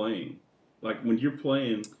and you're playing? Like when you're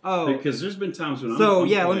playing, Oh, because there's been times when I'm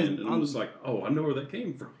playing and I'm just like, oh, I know where that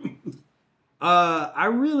came from. I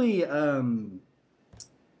really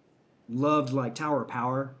loved like Tower of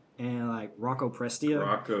Power and like Rocco Prestia.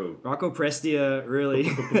 Rocco Prestia, really.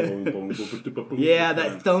 Yeah,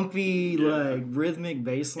 that thumpy like rhythmic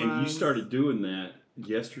bass line. And you started doing that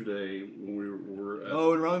yesterday when we were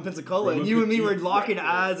in Rome, Pensacola, and you and me were locking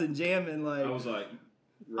eyes and jamming. Like, I was like,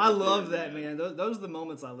 I love that, man. Those are the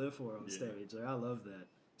moments I live for on stage. Like, I love that.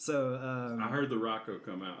 So I heard the Rocco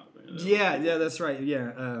come out, man. Yeah, that's right.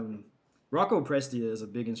 Yeah, Rocco Prestia is a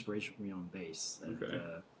big inspiration for me on bass. Okay.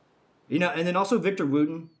 And then also Victor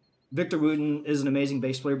Wooten. Victor Wooten is an amazing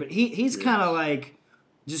bass player, but he's kind of like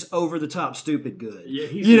just over the top stupid good.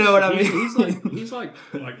 Yeah, what I mean? He's like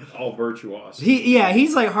all virtuoso.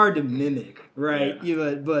 He's like hard to mimic, right?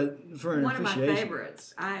 Yeah. But for an one of my appreciation.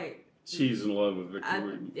 favorites. She's in love with Victor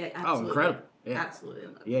Wooten. Yeah, oh, incredible! Yeah. Absolutely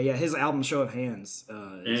in love. Yeah. His album "Show of Hands,"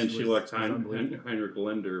 and she likes Heinrich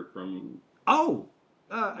Linder from. Oh,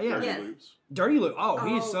 Dirty Yes. Loops. Dirty Loop. Oh,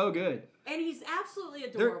 he's so good. And he's absolutely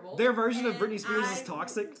adorable. Their version of Britney Spears is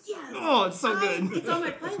Toxic. Yes. Oh, it's so good. It's on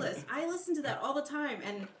my playlist. I listen to that all the time,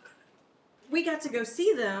 and we got to go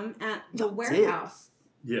see them at the warehouse.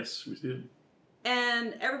 Yes, we did.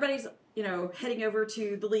 And everybody's, heading over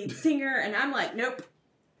to the lead singer, and I'm like, nope.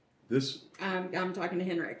 I'm talking to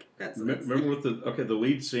Henrik. Remember with the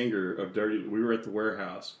lead singer of Dirty. We were at the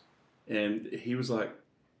warehouse, and he was like,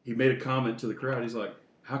 he made a comment to the crowd. He's like,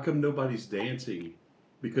 "How come nobody's dancing?"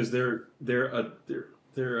 Because they're a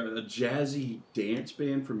jazzy dance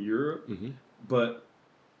band from Europe, but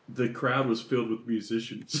the crowd was filled with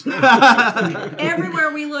musicians.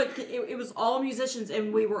 Everywhere we looked, it was all musicians,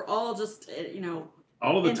 and we were all just,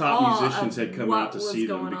 all of the top musicians had come out to what see was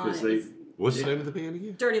them going because on. they. What's the name of the band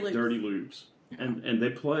again? Dirty Loops. Dirty Loops. And they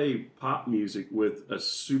play pop music with a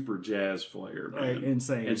super jazz flair, man. Right,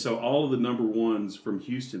 insane. And so all of the number ones from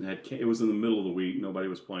Houston it was in the middle of the week, nobody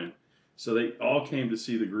was playing. So they all came to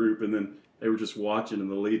see the group, and then they were just watching, and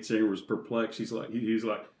the lead singer was perplexed. He's like,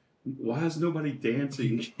 why is nobody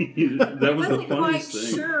dancing? That was the funniest thing. I wasn't quite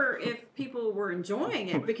sure if people were enjoying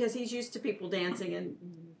it because he's used to people dancing, and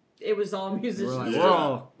it was all musicians. We're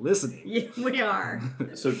all listening. Yeah, we are.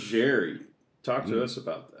 So Jerry, talk to us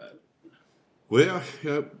about that. Well,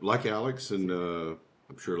 like Alex, and I'm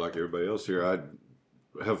sure like everybody else here, I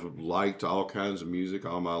have liked all kinds of music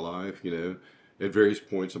all my life, at various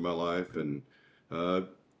points in my life. And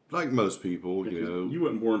like most people, You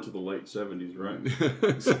weren't born to the late 70s, right?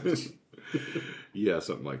 Yeah,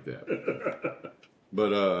 something like that.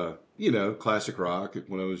 But, classic rock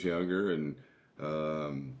when I was younger, and really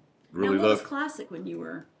now, what was loved. classic when you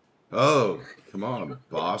were? Oh, come on.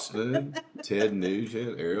 Boston, Ted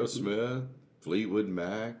Nugent, Aerosmith, Fleetwood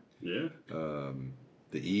Mac. Yeah.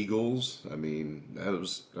 The Eagles. I mean, a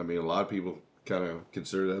lot of people kind of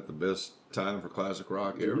consider that the best time for classic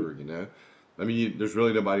rock ever, I mean, there's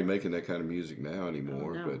really nobody making that kind of music now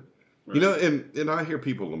anymore. Oh, no. But, Right. and I hear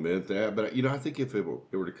people lament that, but, I think if it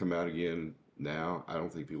were to come out again now, I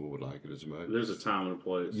don't think people would like it as much. There's a time and a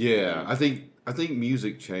place. Yeah, I think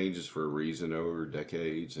music changes for a reason over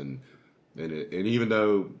decades, and even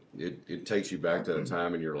though it takes you back to a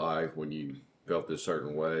time in your life when you felt this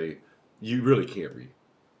certain way, you really can't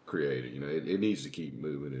recreate it. It needs to keep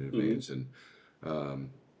moving and advancing.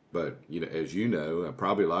 But as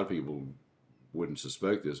probably a lot of people wouldn't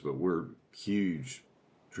suspect this, but we're huge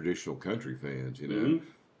traditional country fans.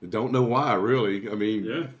 Don't know why, really. I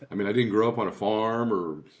mean, I didn't grow up on a farm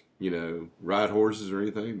or ride horses or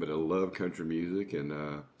anything, but I love country music,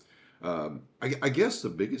 and I guess the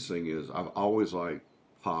biggest thing is I've always liked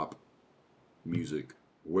pop music,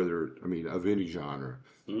 of any genre.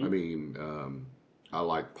 I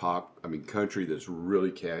like pop. Country that's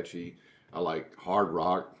really catchy. I like hard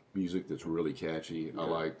rock music that's really catchy. I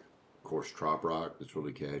like, of course, trop rock that's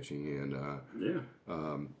really catchy. And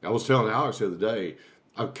I was telling Alex the other day,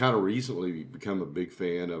 I've kind of recently become a big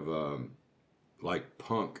fan of like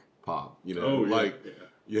punk pop. Oh, yeah. Like.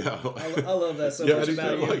 Yeah, I love that so much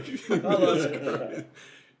about you. I love it.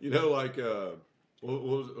 What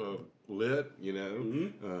was Lit?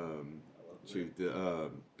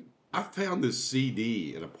 I found this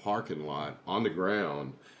CD in a parking lot on the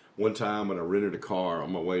ground one time when I rented a car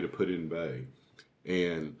on my way to Put-in Bay,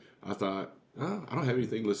 and I thought, oh, I don't have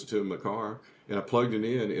anything to listen to in my car, and I plugged it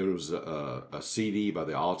in. And it was a CD by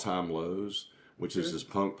the All Time Lows, which is this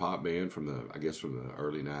punk pop band from the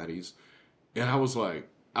early '90s, and I was like,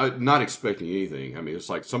 I'm not expecting anything. It's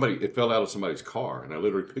like it fell out of somebody's car, and I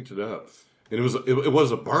literally picked it up, and it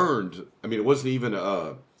was a burned. It wasn't even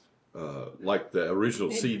like the original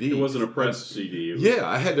CD. It wasn't a pressed CD. Yeah,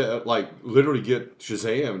 I had to literally get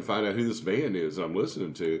Shazam and find out who this band is that I'm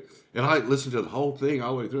listening to, and I listened to the whole thing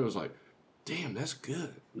all the way through. I was like, damn, that's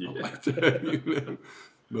good. Yeah. I like that.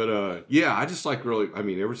 But I just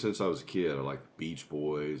really. Ever since I was a kid, I like the Beach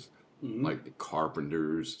Boys. Like the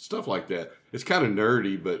Carpenters, stuff like that. It's kind of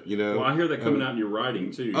nerdy, but Well, I hear that coming out in your writing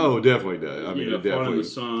too. Oh, it definitely does. It Fun definitely. in the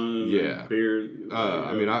Sun. Yeah. Beer. In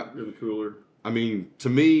the cooler. To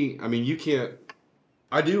me, you can't.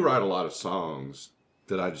 I do write a lot of songs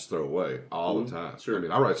that I just throw away all the time.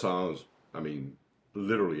 Sure. I write songs.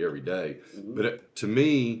 Literally every day. But for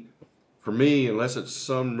me, unless it's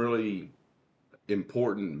some really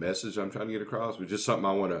important message I'm trying to get across, but just something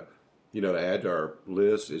I want to. To add to our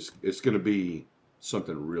list, it's going to be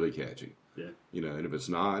something really catchy. Yeah. And if it's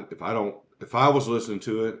not, if I was listening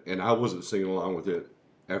to it and I wasn't singing along with it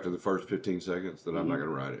after the first 15 seconds, then I'm not going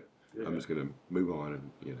to write it. Yeah. I'm just going to move on,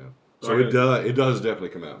 and So it does definitely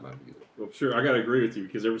come out in my music. Well, sure, I got to agree with you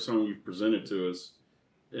because every song you've presented to us,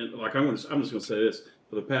 and I'm just going to say this: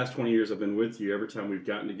 for the past 20 years I've been with you, every time we've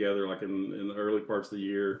gotten together, like in the early parts of the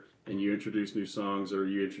year, and you introduce new songs or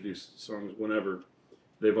you introduce songs whenever.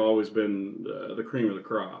 They've always been the cream of the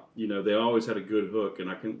crop. They always had a good hook, and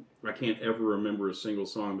I can't ever remember a single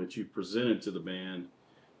song that you presented to the band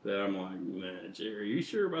that I'm like, man, Jerry, are you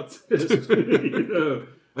sure about this?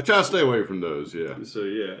 I try to stay away from those. Yeah. So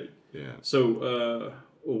yeah. Yeah. So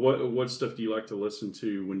what stuff do you like to listen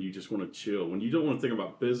to when you just want to chill? When you don't want to think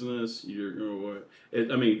about business,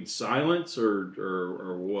 silence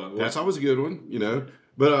or what? That's always a good one,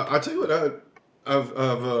 But I tell you what, I've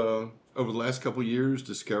over the last couple of years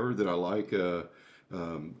discovered that I like a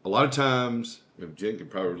lot of times, and Jen can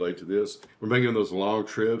probably relate to this, we're making those long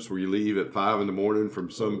trips where you leave at 5 a.m.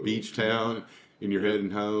 from some beach town and you're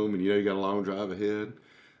heading home, and you got a long drive ahead.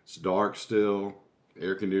 It's dark still,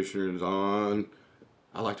 air conditioner is on.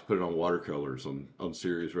 I like to put it on watercolors on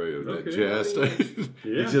Sirius Radio. That jazz station.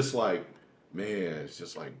 Yeah. It's just like, man, it's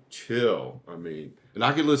just like chill. And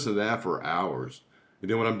I can listen to that for hours. And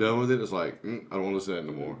then when I'm done with it, it's like, I don't want to listen to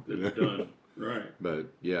that no more. It's done. Right.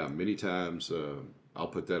 But, yeah, many times I'll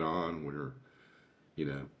put that on when we're,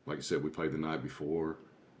 like I said, we played the night before.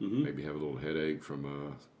 Maybe have a little headache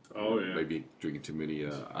from Oh yeah. Maybe drinking too many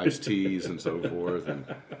iced teas and so forth, and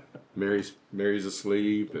Mary's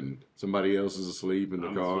asleep, and somebody else is asleep in the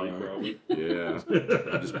I'm car. asleep, probably. Yeah,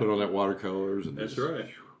 I just put on that watercolors, and That's just, right.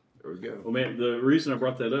 there we go. Well, man, the reason I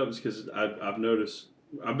brought that up is because I've noticed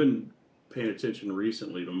I've been paying attention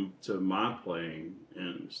recently to my playing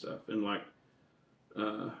and stuff, and like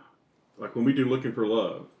when we do "Looking for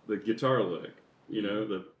Love," the guitar lick, you know,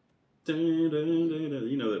 the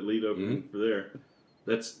you know, that lead opening for there.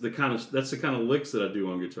 That's the kind of licks that I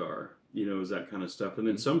do on guitar. You know, is that kind of stuff. And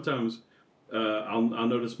then sometimes I'll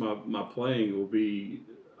notice my playing will be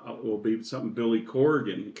something Billy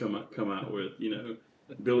Corgan come out with. You know,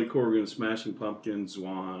 Billy Corgan, Smashing Pumpkins,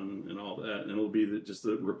 Swan, and all that, and it'll be just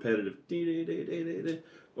the repetitive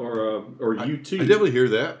or U2. I definitely hear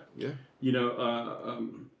that. Yeah. You know,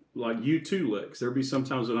 like U2 licks. There'll be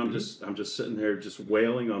sometimes when I'm just sitting there just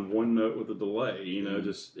wailing on one note with a delay. You know,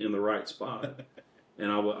 just in the right spot,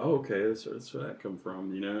 and I'll go, oh, okay, that's where that come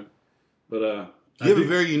from. You know, but you have a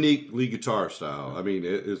very unique lead guitar style. I mean,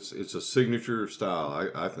 it's a signature style,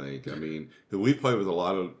 I think. I mean, we've played with a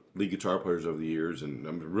lot of lead guitar players over the years, and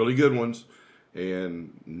really good ones,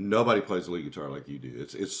 and nobody plays the lead guitar like you do.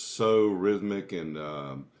 It's so rhythmic and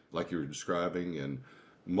like you were describing, and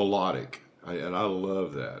melodic, and I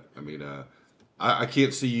love that. I mean, I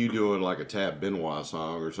can't see you doing like a Tab Benoit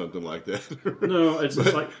song or something like that. No, it's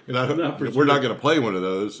just like we're sure. not going to play one of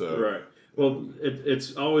those. So. Right. Well,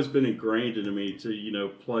 it's always been ingrained into me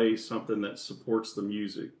to play something that supports the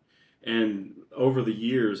music, and over the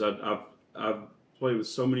years I've played with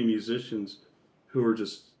so many musicians who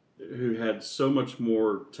had so much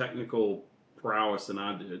more technical prowess than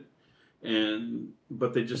I did,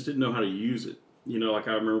 but they just didn't know how to use it. You know, like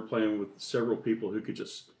I remember playing with several people who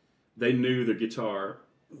they knew the guitar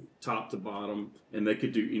top to bottom, and they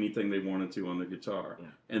could do anything they wanted to on the guitar. Yeah.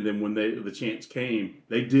 And then when the chance came,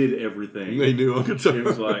 they did everything. They knew on guitar. It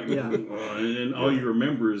was like, and all you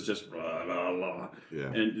remember is just blah, blah, blah. Yeah.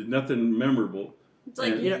 And nothing memorable. It's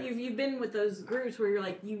like you've been with those groups where you're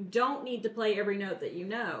like, you don't need to play every note that you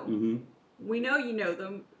know. Mm-hmm. We know you know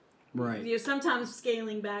them. Right. You're sometimes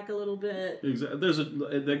scaling back a little bit.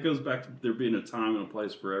 Exactly. That goes back to there being a time and a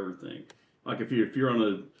place for everything. Like if you're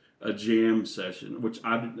on a jam session, which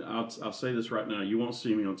I'll say this right now, you won't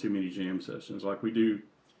see me on too many jam sessions like we do.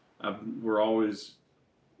 We're always,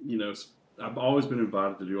 I've always been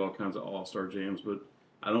invited to do all kinds of all-star jams, but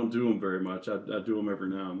I don't do them very much. I do them every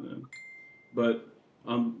now and then. But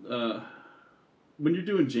when you're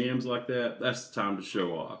doing jams like that, that's the time to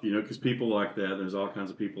show off, because people like that, there's all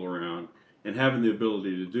kinds of people around, and having the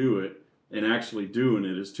ability to do it and actually doing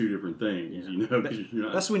it is two different things,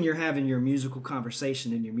 That's when you're having your musical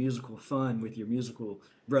conversation and your musical fun with your musical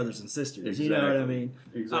brothers and sisters. Exactly. You know what I mean?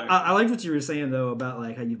 Exactly. I liked what you were saying, though, about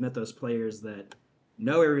like how you've met those players that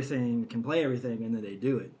know everything, can play everything, and then they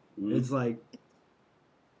do it. Mm-hmm. It's like,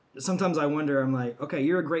 sometimes I wonder, I'm like, okay,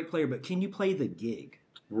 you're a great player, but can you play the gig?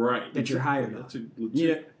 Right. That you're hired on?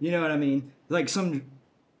 You know what I mean? Like some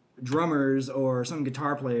drummers or some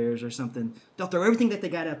guitar players or something, they'll throw everything that they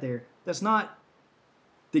got out there. That's not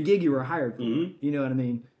the gig you were hired for. Mm-hmm. You know what I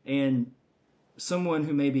mean? And someone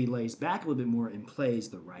who maybe lays back a little bit more and plays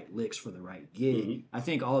the right licks for the right gig, mm-hmm. I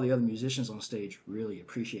think all the other musicians on stage really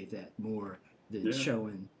appreciate that more than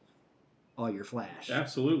showing all your flash.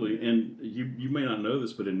 Absolutely. And you may not know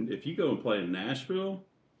this, but if you go and play in Nashville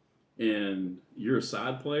and you're a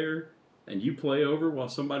side player and you play over while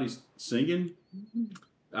somebody's singing,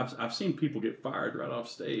 I've seen people get fired right off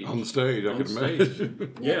stage. On the stage, I can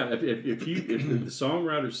imagine. Yeah, if the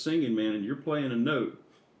songwriter's singing, man, and you're playing a note.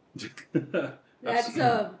 That's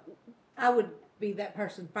I would be that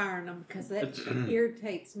person firing them because that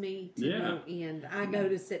irritates me to no end. I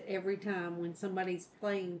notice it every time when somebody's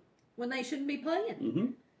playing when they shouldn't be playing.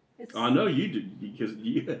 Mm-hmm. I know you do because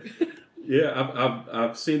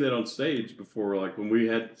I've seen that on stage before. Like when we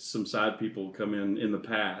had some side people come in the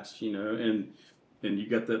past, and you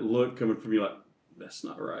got that look coming from you like, that's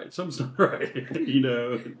not right. Something's not right,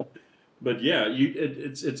 But yeah,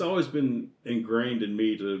 it's always been ingrained in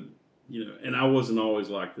me to, and I wasn't always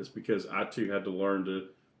like this because I too had to learn to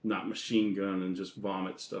not machine gun and just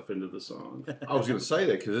vomit stuff into the song. I was going to say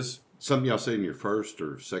that because it's something y'all said in your first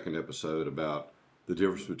or second episode about the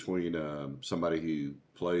difference between somebody who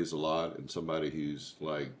plays a lot and somebody who's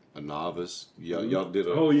like a novice. Y'all did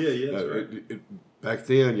a... Oh, yeah, that's right. Back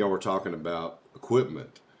then, y'all were talking about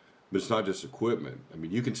equipment, but it's not just equipment. I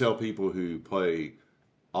mean, you can tell people who play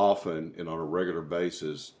often and on a regular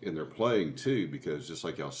basis in their playing too, because just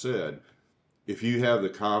like y'all said, if you have the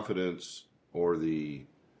confidence or the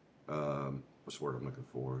what's the word I'm looking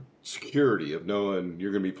for? Security of knowing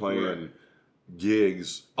you're going to be playing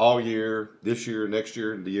gigs all year, this year, next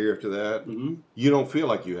year, the year after that, you don't feel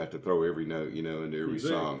like you have to throw every note, into every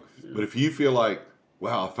song. Yeah. But if you feel like,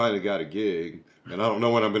 wow, I finally got a gig, and I don't know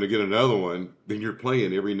when I'm going to get another one, then you're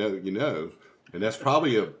playing every note you know. And that's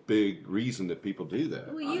probably a big reason that people do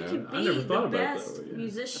that. Well, you can be the best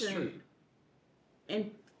musician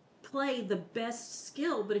and play the best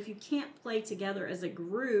skill, but if you can't play together as a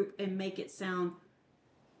group and make it sound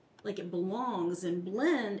like it belongs and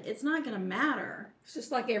blend, it's not going to matter. It's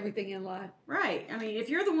just like everything in life. Right. I mean, if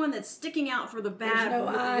you're the one that's sticking out for the bad,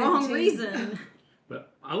 wrong reason.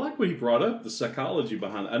 But I like what he brought up, the psychology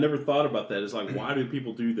behind it. I never thought about that. It's like, why do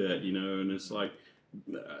people do that, And it's like,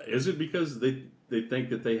 is it because they think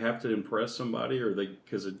that they have to impress somebody, or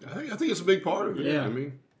because I think it's a big part of it. Yeah. I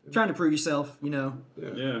mean, trying to prove yourself,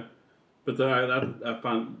 Yeah. But I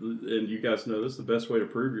find, and you guys know this, the best way to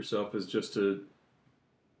prove yourself is just to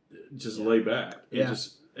lay back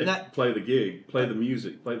and play the gig, play the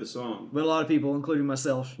music, play the song. But a lot of people, including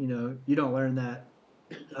myself, you don't learn that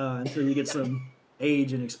until you get some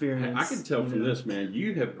age and experience. I can tell from this, man,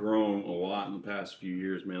 you have grown a lot in the past few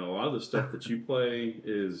years, man. A lot of the stuff that you play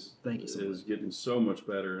is getting so much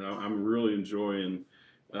better, and I'm really enjoying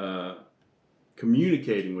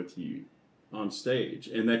communicating with you on stage,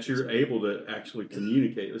 and that you're able to actually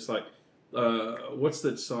communicate. It's like, what's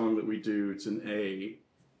that song that we do? It's an A.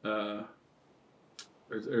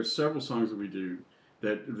 There's several songs that we do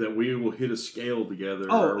that we will hit a scale together.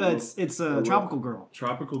 It's Tropical Girl.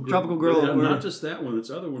 Tropical Girl. Tropical Girl. Yeah, not just that one. It's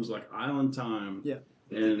other ones like Island Time. Yeah.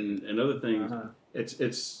 And other things.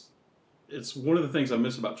 It's one of the things I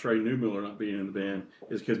miss about Trey Newmiller not being in the band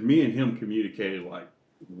is because me and him communicated like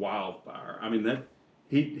wildfire. I mean that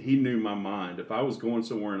he knew my mind. If I was going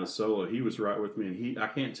somewhere in a solo, he was right with me, and I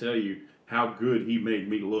can't tell you how good he made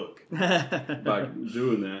me look by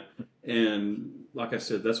doing that. And like I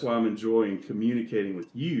said, that's why I'm enjoying communicating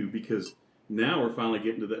with you, because now we're finally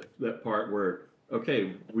getting to that part where,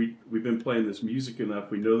 okay, we've been playing this music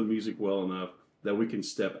enough, we know the music well enough that we can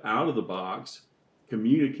step out of the box,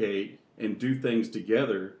 communicate, and do things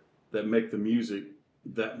together that make the music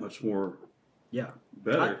that much more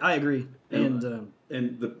better. I agree. And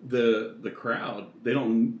the crowd, they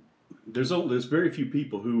don't. There's very few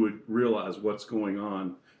people who would realize what's going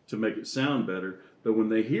on to make it sound better. But when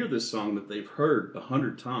they hear this song that they've heard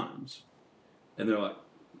 100 times, and they're like,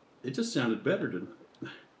 it just sounded better tonight.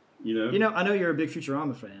 I know you're a big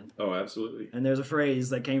Futurama fan. Oh, absolutely. And there's a phrase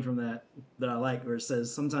that came from that I like, where it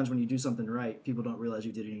says, sometimes when you do something right, people don't realize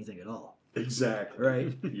you did anything at all. Exactly.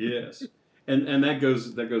 Right? Yes. And that goes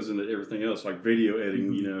into everything else, like video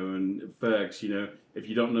editing, and effects. If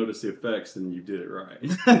you don't notice the effects, then you did it right.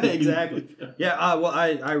 Exactly. Yeah.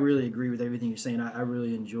 I really agree with everything you're saying. I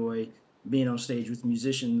really enjoy being on stage with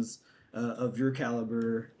musicians of your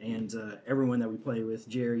caliber, and everyone that we play with,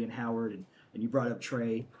 Jerry and Howard, and you brought up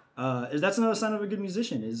Trey. That's another sign of a good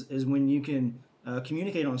musician is when you can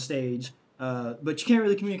communicate on stage. But you can't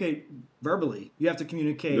really communicate verbally. You have to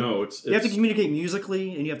communicate. No, you have to communicate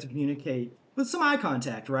musically, and you have to communicate with some eye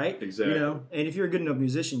contact, right? Exactly. And if you're a good enough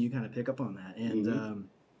musician, you kind of pick up on that.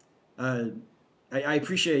 And I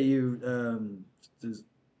appreciate you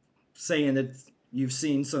saying that you've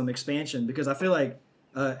seen some expansion, because I feel like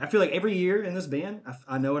every year in this band,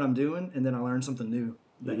 I know what I'm doing, and then I learn something new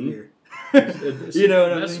that year. That's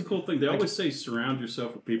the cool thing. They always say surround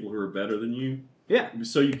yourself with people who are better than you. Yeah.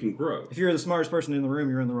 So you can grow. If you're the smartest person in the room,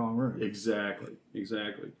 you're in the wrong room. Exactly.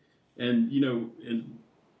 And, and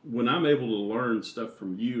when I'm able to learn stuff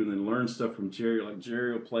from you and then learn stuff from Jerry, like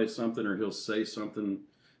Jerry will play something or he'll say something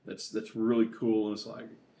that's really cool, and it's like,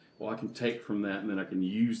 well, I can take from that and then I can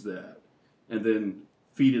use that and then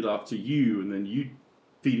feed it off to you, and then you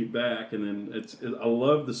feed it back, and then I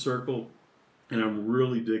love the circle, and I'm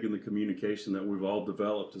really digging the communication that we've all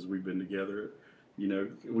developed as we've been together.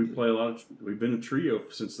 We play we've been a trio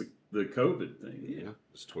since the COVID thing. Yeah,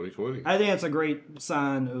 it's 2020. I think that's a great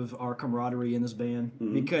sign of our camaraderie in this band,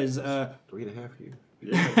 because 3.5 years.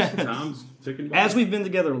 Yeah, time's ticking by. As we've been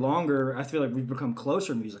together longer, I feel like we've become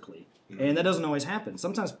closer musically, and that doesn't always happen.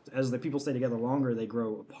 Sometimes as the people stay together longer, they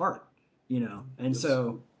grow apart, And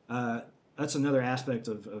so that's another aspect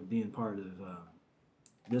of being part of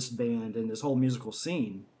this band and this whole musical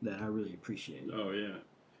scene that I really appreciate. Oh yeah.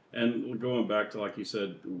 And going back to, like you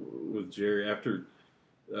said, with Jerry, after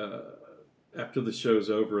the show's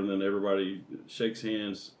over and then everybody shakes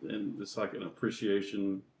hands, and it's like an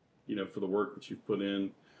appreciation, for the work that you've put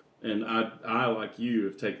in. And I like you,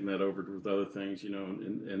 have taken that over with other things,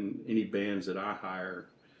 and any bands that I hire,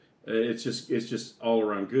 it's just all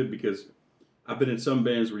around good, because I've been in some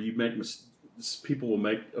bands where you make people will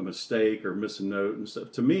make a mistake or miss a note and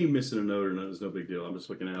stuff. To me, missing a note or not is no big deal. I'm just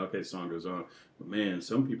looking at, okay, the song goes on. But man,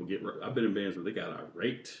 some people I've been in bands where they got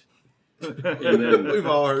irate. And then We've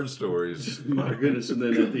all heard stories. my goodness, and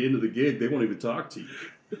then at the end of the gig, they won't even talk to you.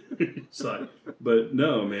 It's like, but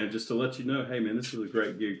no, man, just to let you know, hey, man, this was a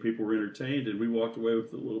great gig. People were entertained, and we walked away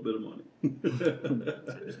with a little bit of money.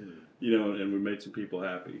 And we made some people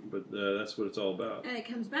happy. But that's what it's all about. And it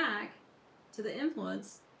comes back to the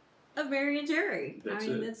influence of Mary and Jerry. That's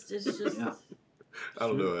just I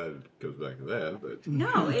don't know how it goes back to that, but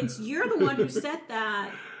no, you're the one who said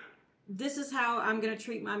that. This is how I'm going to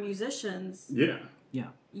treat my musicians. Yeah. Yeah.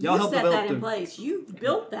 You set that in place. You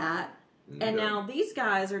built that, and now these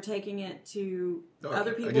guys are taking it to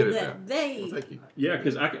other people that they. Well, thank you. Yeah,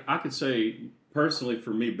 because I could say personally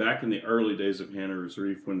for me, back in the early days of Hannah's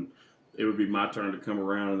Reef, when it would be my turn to come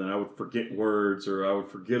around, and then I would forget words, or I would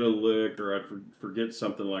forget a lick, or I'd forget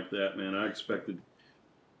something like that. Man, I expected,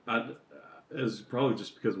 as probably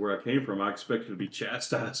just because where I came from, I expected to be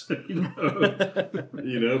chastised, But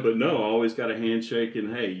no, I always got a handshake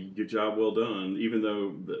and hey, good job, well done. Even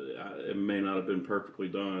though it may not have been perfectly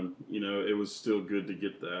done, it was still good to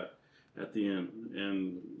get that at the end,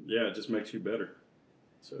 and yeah, it just makes you better.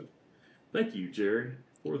 So, thank you, Jerry,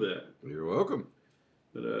 for that. You're welcome.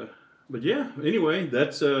 But yeah, anyway,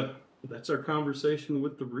 that's our conversation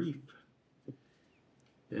with the Reef.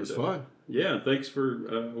 It was fun. Yeah, thanks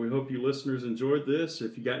for. We hope you listeners enjoyed this.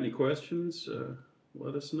 If you got any questions,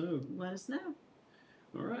 let us know. Let us know.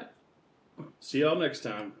 All right. See y'all next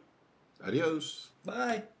time. Adios.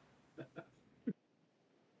 Bye.